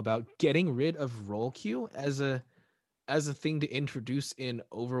article about getting rid of roll queue as a thing to introduce in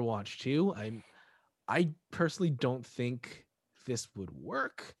Overwatch 2. I personally don't think this would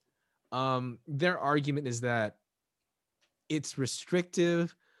work. Their argument is that it's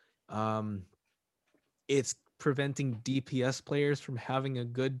restrictive. Um, it's preventing DPS players from having a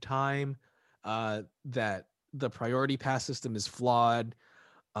good time. That the priority pass system is flawed.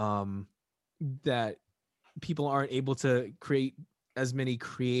 Um, that people aren't able to create as many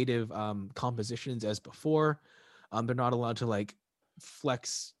creative compositions as before. They're not allowed to like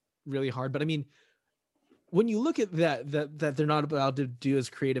flex really hard. But I mean, when you look at that they're not allowed to do as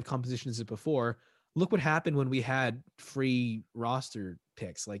creative compositions as before, look what happened when we had free roster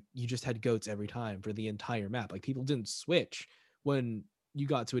picks. Like you just had goats every time for the entire map. Like people didn't switch when you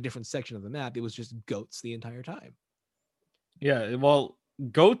got to a different section of the map. It was just goats the entire time. Yeah, well,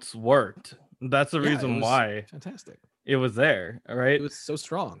 goats worked. That's the Yeah, it reason was why fantastic. it was there. All It right, was so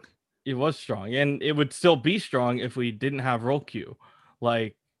strong. it was strong, and it would still be strong if we didn't have roll queue.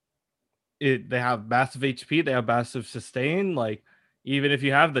 Like they have massive HP, they have massive sustain. Like even if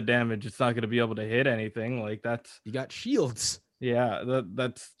you have the damage, it's not going to be able to hit anything. Like that's You got shields. yeah,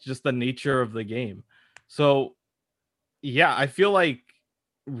 that's just the nature of the game. So yeah, I feel like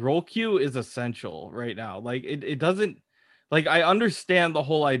roll queue is essential right now. Like it doesn't like I understand the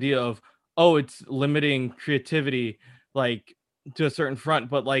whole idea of oh, it's limiting creativity like to a certain front,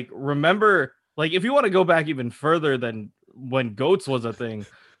 but like remember, like if you want to go back even further than when goats was a thing,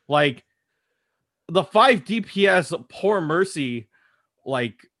 like the 5 DPS poor mercy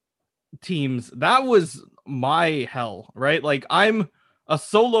like teams, that was my hell, right? Like I'm a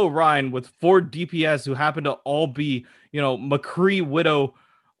solo Ryan with 4 DPS who happen to all be, McCree Widow.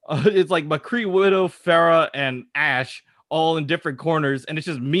 It's like McCree Widow, Farah, and Ash all in different corners, and it's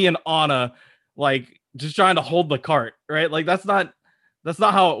just me and Ana, like just trying to hold the cart, right? Like that's not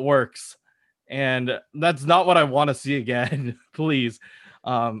how it works, and that's not what I want to see again. Please,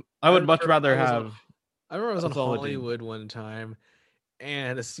 I I would much remember rather have I remember I was a on solo team. Hollywood one time,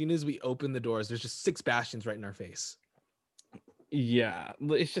 and as soon as we opened the doors, there's just 6 bastions right in our face. Yeah,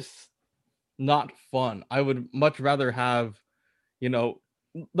 it's just not fun. I would much rather have, you know,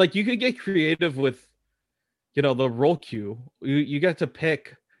 like you could get creative with, the roll queue. You get to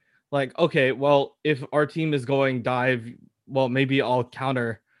pick, like, okay, well, if our team is going dive, well, maybe I'll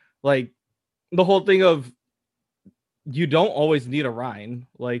counter. Like the whole thing of you don't always need a Rhine.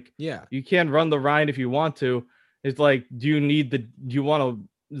 Like Yeah, you can run the Rhine if you want to. It's like, do you want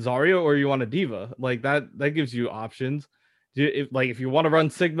a Zarya or you want a Diva? Like that gives you options. If you want to run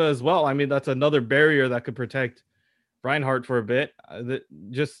Sigma as well, I mean that's another barrier that could protect Reinhardt for a bit.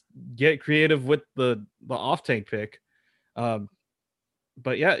 Just get creative with the off tank pick. Um,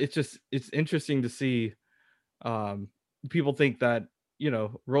 but yeah, it's interesting to see. Um, People think that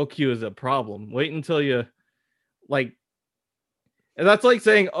role queue is a problem. Wait until you like. And that's like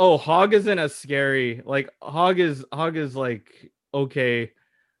saying, "Oh, Hog isn't as scary." Like Hog is like okay.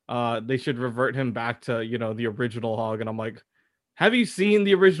 They should revert him back to the original Hog. And I'm like, have you seen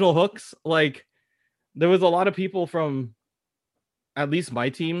the original hooks? Like, there was a lot of people from at least my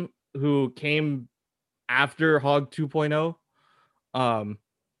team who came after Hog 2.0. Um,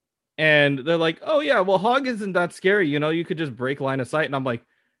 and they're like, "Oh yeah, well Hog isn't that scary. You could just break line of sight." And I'm like,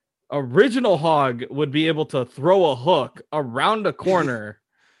 original Hog would be able to throw a hook around a corner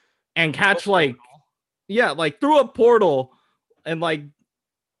and catch like through a portal. And like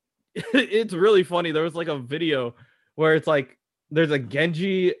it's really funny. There was like a video where it's like there's a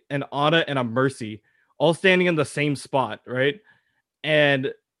Genji, an Ana, and a Mercy all standing in the same spot, right?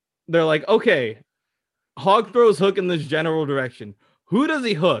 And they're like, okay, Hog throws hook in this general direction. Who does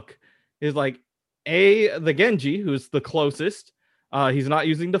he hook? Is like the Genji, who's the closest. He's not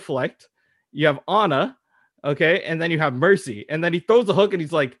using deflect. You have Ana, okay, and then you have Mercy, and then he throws the hook, and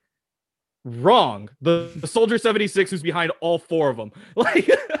he's like, wrong. The Soldier 76 who's behind all four of them. Like,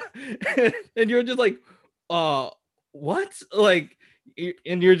 and you're just like, what? Like,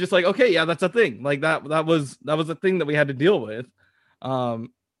 and you're just like, okay, yeah, that's a thing. Like that was a thing that we had to deal with.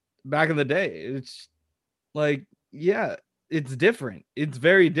 Back in the day. It's like, yeah, it's different. It's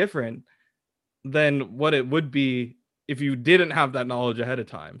very different than what it would be if you didn't have that knowledge ahead of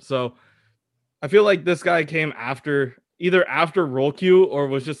time. So I feel like this guy came either after roll queue or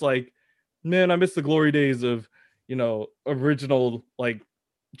was just like, man, I miss the glory days of, original like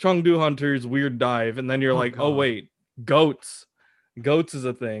Chengdu Hunters weird dive. And then you're like, oh wait, goats. Goats is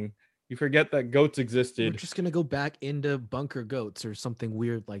a thing. You forget that goats We're existed. just gonna go back into bunker goats or something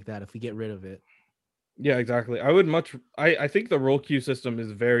weird like that if we get rid of it. Yeah, exactly. I think the roll queue system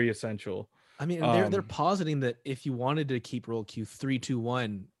is very essential. I mean, they're positing that if you wanted to keep roll queue,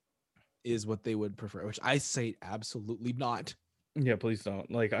 3-2-1 is what they would prefer, which I say absolutely not. Yeah, please don't.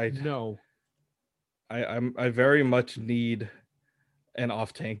 Like No. I very much need an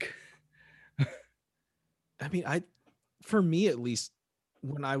off tank. I mean, for me at least,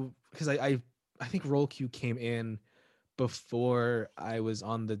 because I think roll queue came in before I was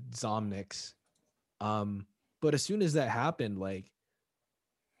on the Zomnics. But as soon as that happened, like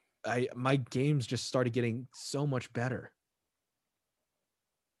my games just started getting so much better.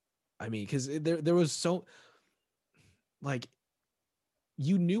 I mean, because there was so like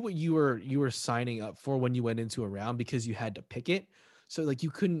you knew what you were signing up for when you went into a round because you had to pick it. So like you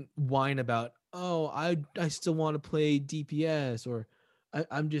couldn't whine about, oh, I still want to play DPS, or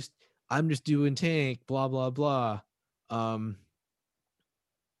I'm just doing tank, blah blah blah. I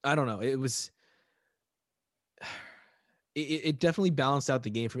don't know. It was it definitely balanced out the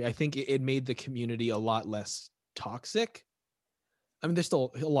game for me. I think it made the community a lot less toxic. I mean, there's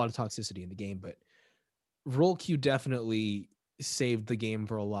still a lot of toxicity in the game, but roll queue definitely saved the game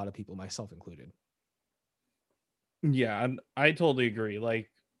for a lot of people, myself included. Yeah, I totally agree. Like,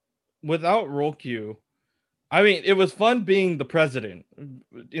 without roll queue, I mean, it was fun being the president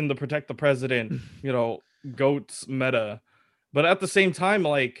in the protect the president, goats meta. But at the same time,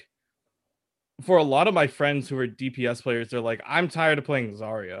 like, for a lot of my friends who are DPS players, they're like, I'm tired of playing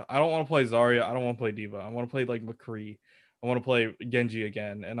Zarya. I don't want to play Zarya. I don't want to play D.Va. I want to play like McCree. I want to play Genji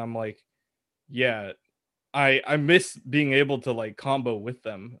again. And I'm like, yeah, I miss being able to like combo with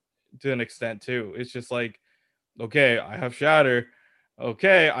them to an extent too. It's just like, okay, I have Shatter.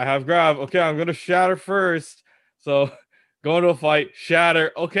 Okay, I have Grab. Okay, I'm gonna Shatter first. So going to a fight,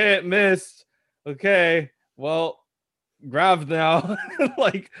 Shatter. Okay, it missed. Okay, well, Grab now.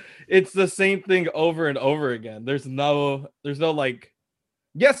 Like, it's the same thing over and over again. There's no like,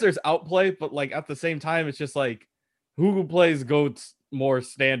 yes, there's outplay, but like at the same time, it's just like who plays goats more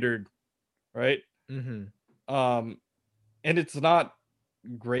standard, right? Mm-hmm. And it's not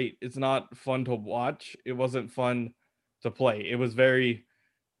great. It's not fun to watch. It wasn't fun to play. It was very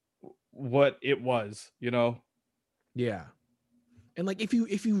what it was, Yeah. And like if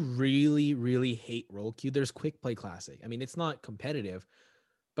you really really hate roll queue, there's quick play classic. I mean, it's not competitive,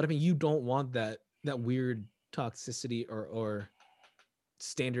 but I mean, you don't want that weird toxicity or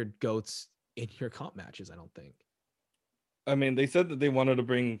standard goats in your comp matches, I don't think. I mean, they said that they wanted to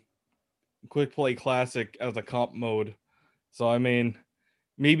bring quick play classic as a comp mode. So I mean,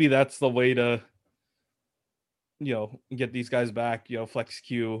 maybe that's the way to get these guys back, flex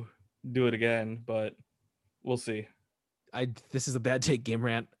Q, do it again, but we'll see. This is a bad take, Game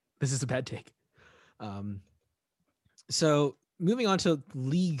Rant. This is a bad take. So moving on to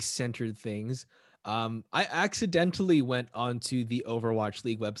league centered things, I accidentally went onto the Overwatch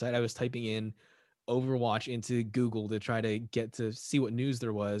League website. I was typing in Overwatch into Google to try to get to see what news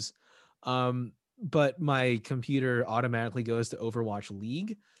there was. But my computer automatically goes to Overwatch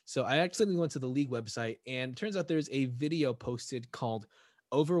League. So I accidentally went to the league website, and it turns out there's a video posted called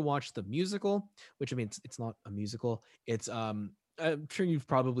Overwatch the Musical, which, I mean, it's not a musical. It's I'm sure you've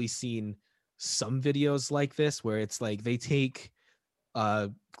probably seen some videos like this where it's like they take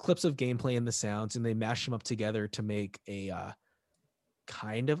clips of gameplay and the sounds and they mash them up together to make a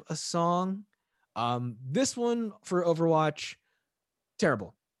kind of a song. This one for Overwatch,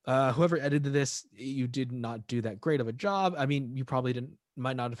 terrible. Whoever edited this, you did not do that great of a job. I mean, you probably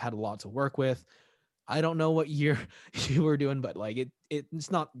might not have had a lot to work with. I don't know what year you were doing, but like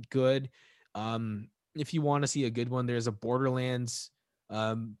it's not good. If you want to see a good one, there's a Borderlands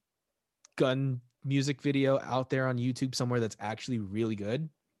um, gun music video out there on YouTube somewhere that's actually really good.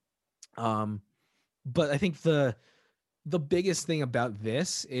 But I think the biggest thing about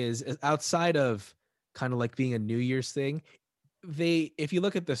this is outside of kind of like being a New Year's thing, if you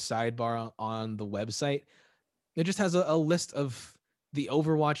look at the sidebar on the website, it just has a list of the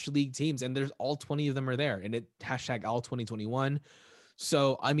Overwatch League teams, and there's all 20 of them are there, and it hashtag all 2021.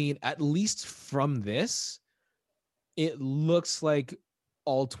 So I mean, at least from this, it looks like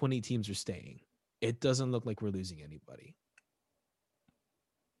all 20 teams are staying. It doesn't look like we're losing anybody.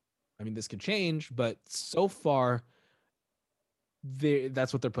 I mean, this could change, but so far,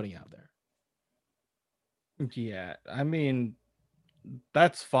 that's what they're putting out there. Yeah, I mean,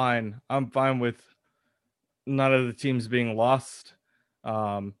 that's fine. I'm fine with none of the teams being lost.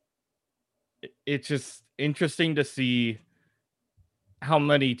 Um, it's just interesting to see how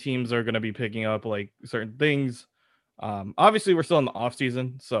many teams are going to be picking up like certain things. Obviously, we're still in the off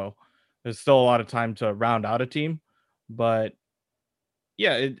season, so there's still a lot of time to round out a team. But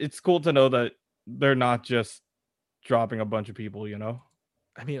yeah, it's cool to know that they're not just dropping a bunch of people. You know.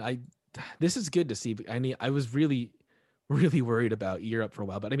 I mean, this is good to see. I mean, I was really, really worried about Europe for a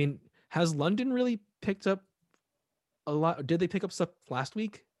while, but I mean, has London really picked up a lot? Did they pick up stuff last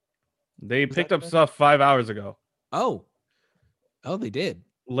week? They Was picked that up good? stuff 5 hours ago. Oh, they did.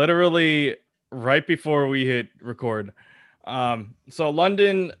 Literally right before we hit record. So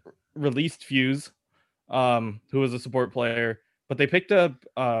London released Fuse, who was a support player, but they picked up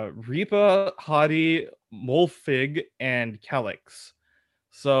Reaper, Hadi, Molfig, and Calyx.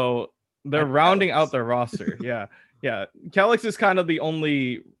 So they're And rounding out Alex. their roster. Yeah. Yeah. Calyx is kind of the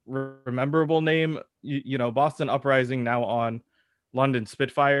only rememberable name. You know, Boston Uprising now on London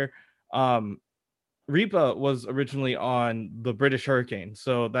Spitfire. Reaper was originally on the British Hurricane,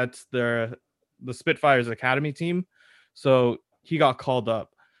 so that's the Spitfires Academy team. So he got called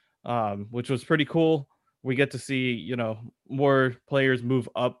up, which was pretty cool. We get to see, you know, more players move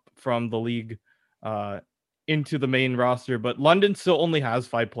up from the league into the main roster. But London still only has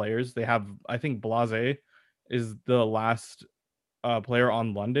 5 players. They have, I think, Blase is the last player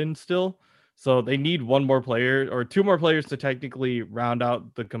on London still. So they need one more player or 2 more players to technically round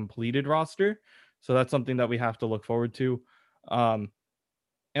out the completed roster. So that's something that we have to look forward to. And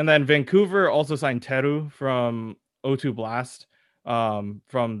then Vancouver also signed Teru from O2 Blast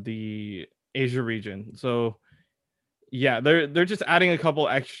from the Asia region. So yeah, they're just adding a couple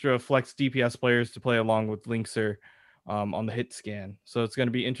extra flex DPS players to play along with Linkser on the hit scan. So it's going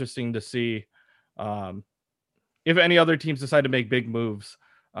to be interesting to see if any other teams decide to make big moves.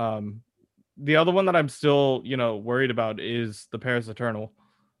 The other one that I'm still, you know, worried about is the Paris Eternal.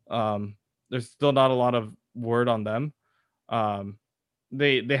 There's still not a lot of word on them.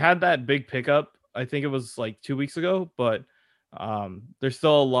 They had that big pickup. I think it was like 2 weeks ago, but there's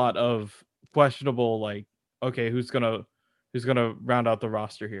still a lot of questionable. Like, okay, who's gonna round out the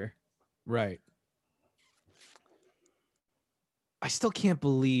roster here? Right. I still can't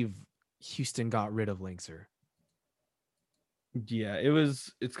believe Houston got rid of Linkser. Yeah,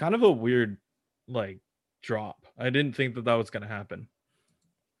 it's kind of a weird like drop. I didn't think that was gonna happen.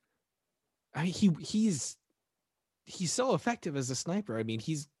 I mean, he's so effective as a sniper. I mean,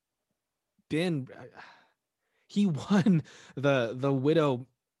 he won the Widow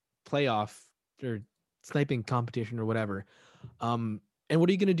playoff or sniping competition or whatever. And what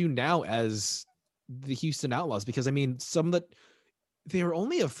are you going to do now as the Houston Outlaws? Because I mean, they were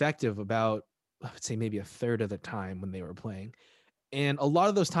only effective about, I would say, maybe a third of the time when they were playing. And a lot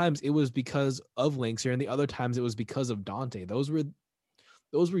of those times it was because of Linkser, and the other times it was because of Dante. Those were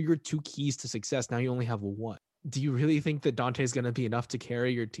your 2 keys to success. Now you only have 1. Do you really think that Dante is going to be enough to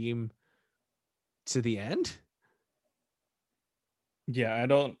carry your team to the end? Yeah, I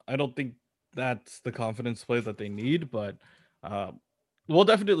don't think that's the confidence play that they need, but uh, we'll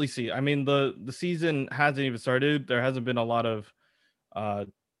definitely see. I mean, the season hasn't even started. There hasn't been a lot of uh,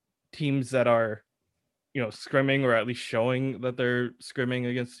 teams that are scrimming or at least showing that they're scrimming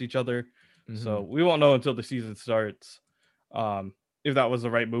against each other. So Hmm. we won't know until the season starts if that was the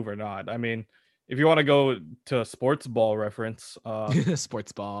right move or not. I mean, if you want to go to a sports ball reference,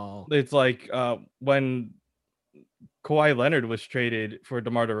 Sports ball. it's like when Kawhi Leonard was traded for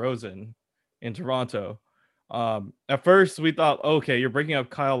DeMar DeRozan in Toronto. At first, we thought, okay, you're breaking up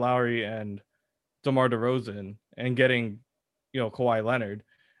Kyle Lowry and DeMar DeRozan and getting, Kawhi Leonard.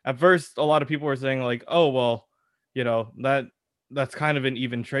 At first, a lot of people were saying like, oh well, that's kind of an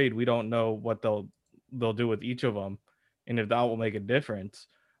even trade. We don't know what they'll do with each of them, and if that will make a difference.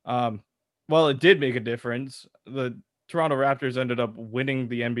 Um, well, it did make a difference. The Toronto Raptors ended up winning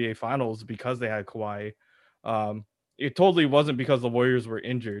the NBA Finals because they had Kawhi. It totally wasn't because the Warriors were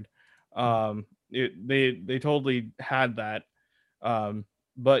injured. They totally had that.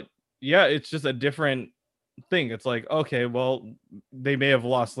 But yeah, it's just a different thing. It's like, okay, well, they may have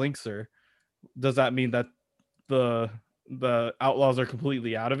lost Linkser. Does that mean that the the Outlaws are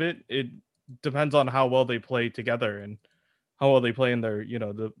completely out of it? It depends on how well they play together and how well they play in their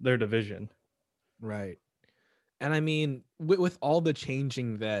their division. Right. And I mean, with all the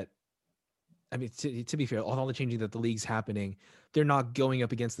changing that, I mean, to be fair, all the changing that the league's happening, they're not going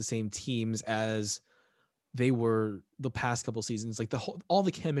up against the same teams as they were the past couple seasons. Like all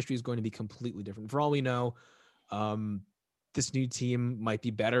the chemistry is going to be completely different. For all we know, um, this new team might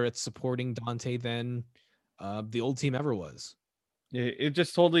be better at supporting Dante than the old team ever was. It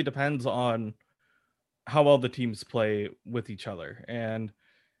just totally depends on how well the teams play with each other, and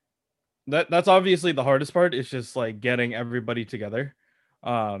that's obviously the hardest part. It's just like getting everybody together,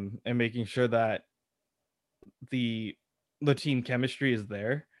 and making sure that the the team chemistry is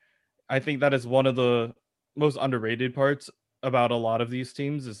there. I think that is one of the most underrated parts about a lot of these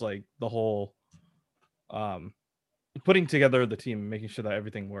teams is like the whole um putting together the team, making sure that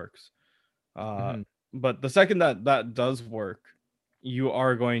everything works. Uh Mm-hmm. but the second that that does work, you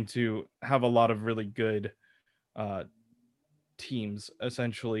are going to have a lot of really good uh teams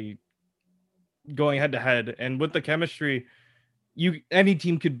essentially going head to head, and with the chemistry, you any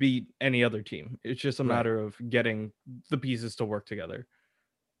team could beat any other team. It's just a Right. matter of getting the pieces to work together.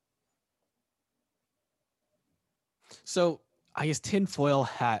 So I guess tinfoil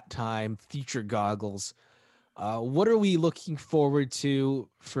hat time, future goggles. What are we looking forward to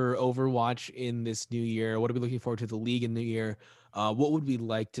for Overwatch in this new year? What are we looking forward to the league in the new year? What would we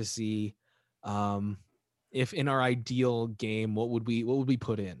like to see? Um, if in our ideal game, what would we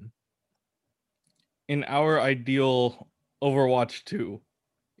put in? In our ideal Overwatch 2,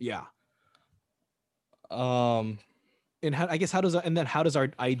 Yeah. um And how, I guess how does and then how does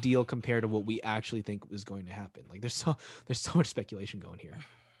our ideal compare to what we actually think is going to happen? Like there's so much speculation going here.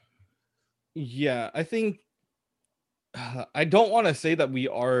 yeah, I think I don't want to say that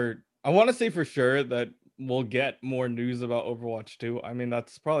I want to say for sure that we'll get more news about Overwatch 2. I mean,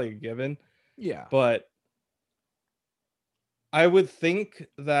 that's probably a given, Yeah. but I would think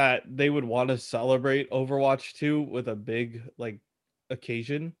that they would want to celebrate Overwatch 2 with a big like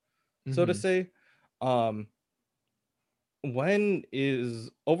occasion, so to Hmm. say. Um when is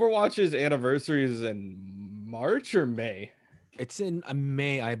Overwatch's anniversary is in March or May? It's in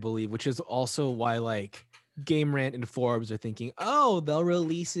May, I believe, which is also why like Game Rant and Forbes are thinking, oh, they'll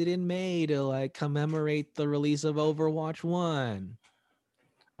release it in May to like commemorate the release of Overwatch 1.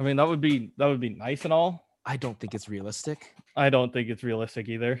 I mean, that would be nice and all. I don't think it's realistic. I don't think it's realistic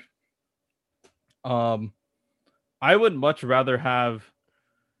either. Um I would much rather have,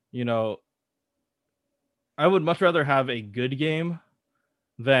 you know, I would much rather have a good game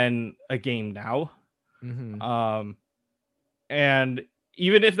than a game now. Hmm. Um, and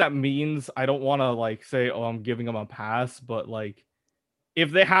even if that means I don't want to like say, oh, I'm giving them a pass, but like if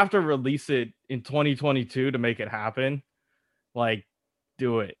they have to release it in 2022 to make it happen, like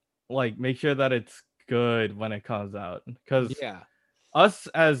do it. Like make sure that it's good when it comes out. Because Yeah. us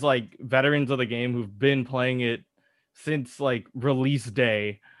as like veterans of the game who've been playing it since like release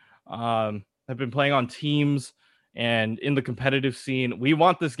day, have been playing on teams and in the competitive scene, we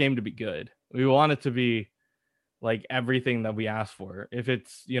want this game to be good. We want it to be like everything that we ask for. If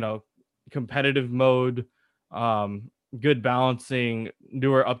it's, competitive mode, good balancing,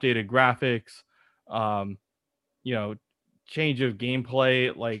 newer updated graphics, um, you know, change of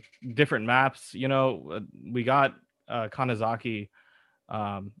gameplay, like different maps, we got Kanazaki,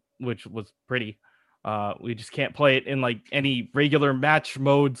 which was pretty. We just can't play it in like any regular match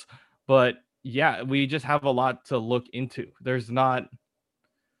modes, but yeah, we just have a lot to look into. There's not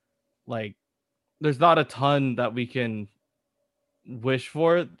like there's not a ton that we can wish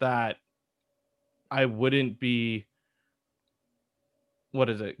for that I wouldn't be. What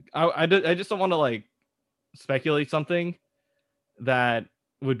is it? I just don't want to like speculate something that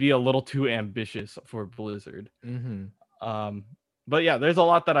would be a little too ambitious for Blizzard. Mm-hmm. Um, but yeah, there's a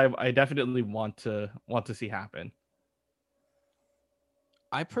lot that I definitely want to see happen.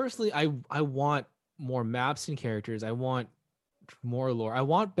 I personally, I want more maps and characters. I want more lore. I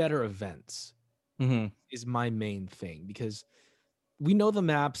want better events. Mm-hmm. Is my main thing, because we know the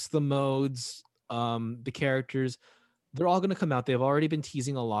maps, the modes, the characters, they're all going to come out. They've already been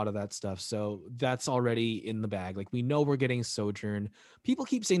teasing a lot of that stuff, so that's already in the bag. Like, we know we're getting Sojourn. People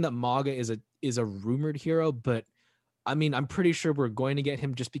keep saying that Maga is a rumored hero, but I mean, I'm pretty sure we're going to get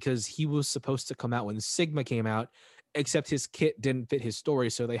him just because he was supposed to come out when Sigma came out, except his kit didn't fit his story,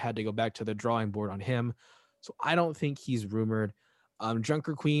 so they had to go back to the drawing board on him. So I don't think he's rumored.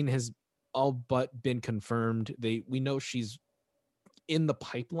 Junker Queen has all but been confirmed. We know she's in the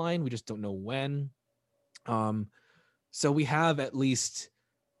pipeline. We just don't know when. So we have at least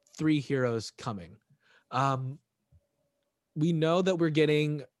 3 heroes coming. We know that we're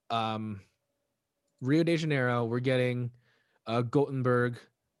getting Rio de Janeiro. We're getting Gothenburg.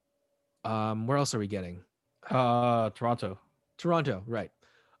 Where else are we getting? Toronto. Toronto, right.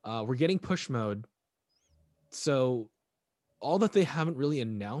 We're getting push mode. So all that they haven't really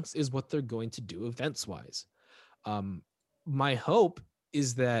announced is what they're going to do events-wise. My hope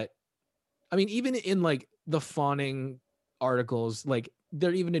is that, I mean, even in like the fawning articles, like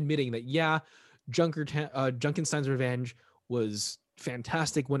they're even admitting that, yeah, Junkenstein's Revenge was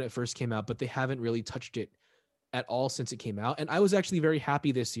fantastic when it first came out, but they haven't really touched it at all since it came out. And I was actually very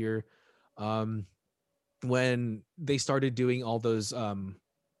happy this year when they started doing all those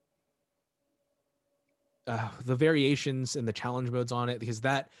the variations and the challenge modes on it, because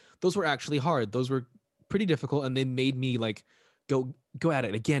those were actually hard. Those were pretty difficult, and they made me like go at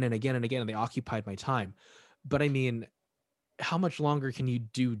it again and again and again, and they occupied my time. But I mean, how much longer can you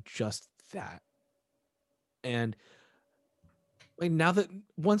do just that? And like, now that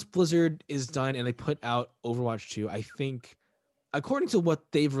once Blizzard is done and they put out Overwatch 2, I think, according to what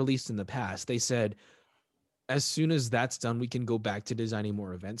they've released in the past, they said as soon as that's done, we can go back to designing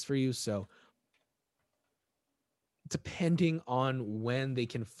more events for you. So depending on when they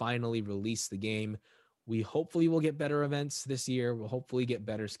can finally release the game, we hopefully will get better events this year. We'll hopefully get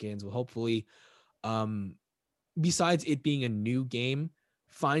better skins. We'll hopefully, besides it being a new game,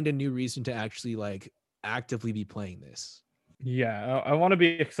 find a new reason to actually like actively be playing this. Yeah, I want to be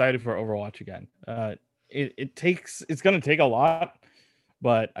excited for Overwatch again. It's gonna take a lot,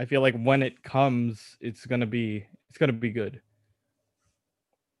 but I feel like when it comes, it's gonna be good.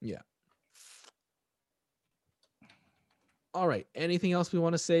 Yeah. All right. Anything else we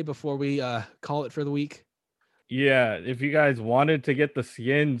want to say before we call it for the week? Yeah, if you guys wanted to get the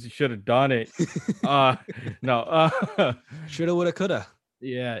skins, you should have done it. No. Shoulda, woulda, coulda.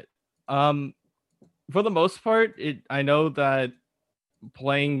 Yeah. For the most part, I know that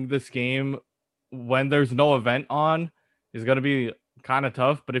playing this game when there's no event on is gonna be kind of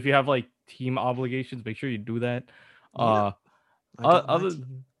tough. But if you have like team obligations, make sure you do that. Yeah. Other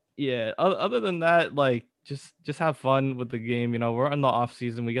Other than that, like just have fun with the game. You know, we're in the off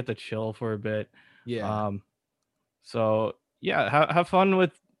season, we get to chill for a bit. yeah. So yeah, have fun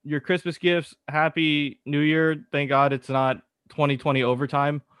with your Christmas gifts. Happy New Year. Thank God it's not 2020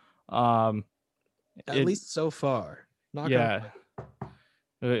 overtime. At least so far. Yeah.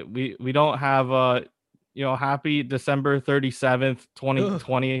 We don't have happy December 37th,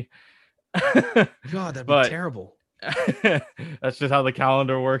 2020. God, that'd be terrible. That's just how the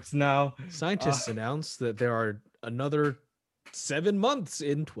calendar works now. Scientists announced that there are another 7 months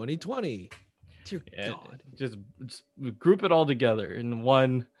in 2020. Dear God. Just group it all together in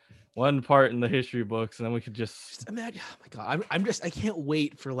one part in the history books, and then we could just imagine. Oh my God. I can't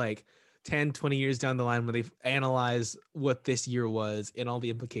wait for like 10, 20 years down the line when they analyze what this year was and all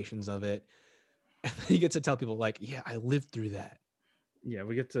the implications of it. And then you get to tell people like, yeah, I lived through that. Yeah,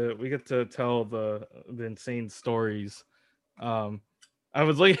 we get to tell the insane stories. I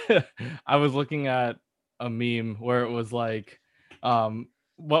was looking at a meme where it was like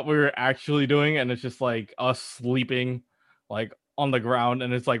what we were actually doing, and it's just like us sleeping like on the ground,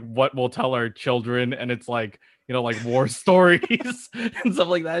 and it's like what we'll tell our children, and it's like, you know, like war stories and stuff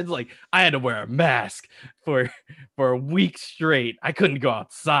like that. It's like, I had to wear a mask for a week straight. I couldn't go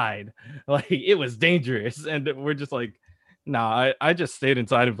outside. Like, it was dangerous. And we're just like, nah, I just stayed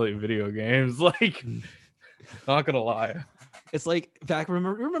inside and played video games. Like, not gonna lie. It's like back.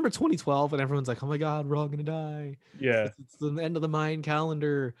 Remember 2012 and everyone's like, "Oh my God, we're all gonna die." Yeah. It's the end of the Mayan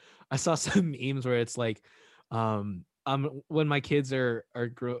calendar. I saw some memes where it's like, when my kids are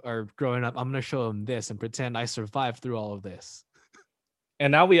growing up, I'm gonna show them this and pretend I survived through all of this.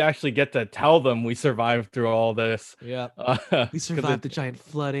 And now we actually get to tell them we survived through all this. Yeah, we survived the giant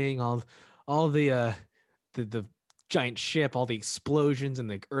flooding, all the giant ship, all the explosions and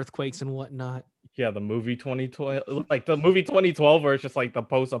the earthquakes and whatnot. Yeah, the movie 2012, like the movie 2012, where it's just like the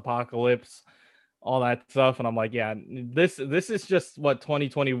post-apocalypse, all that stuff, and I'm like, yeah, this is just what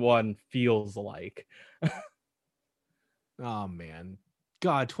 2021 feels like. Oh man,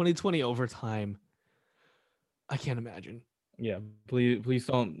 God, 2020 overtime. I can't imagine. Yeah, please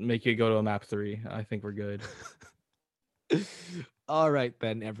don't make it go to a map 3. I think we're good. All right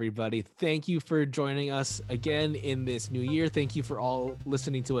then, everybody. Thank you for joining us again in this new year. Thank you for all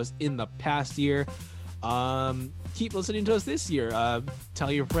listening to us in the past year. Keep listening to us this year. Tell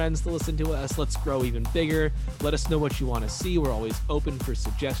your friends to listen to us. Let's grow even bigger. Let us know what you want to see. We're always open for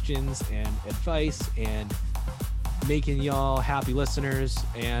suggestions and advice and making y'all happy listeners.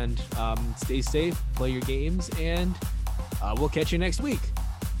 And stay safe, play your games, and we'll catch you next week.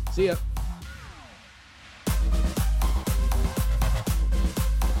 See ya.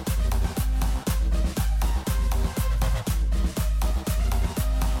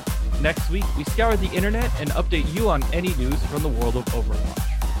 Next week, we scour the internet and update you on any news from the world of Overwatch.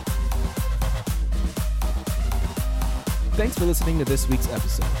 Thanks for listening to this week's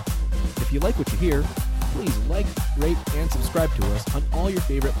episode. If you like what you hear, please like, rate, and subscribe to us on all your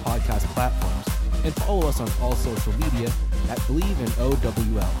favorite podcast platforms, and follow us on all social media at Believe in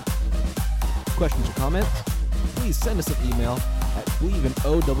OWL. Questions or comments? Please send us an email at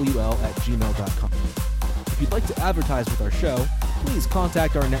believeinowl@gmail.com. If you'd like to advertise with our show, please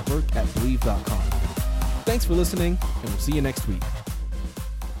contact our network at Believe.com. Thanks for listening, and we'll see you next week.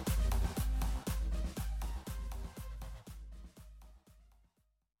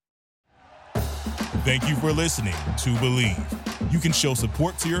 Thank you for listening to Believe. You can show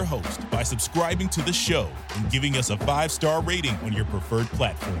support to your host by subscribing to the show and giving us a 5-star rating on your preferred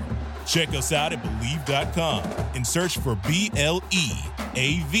platform. Check us out at Believe.com and search for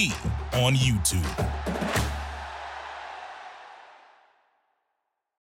BLEAV on YouTube.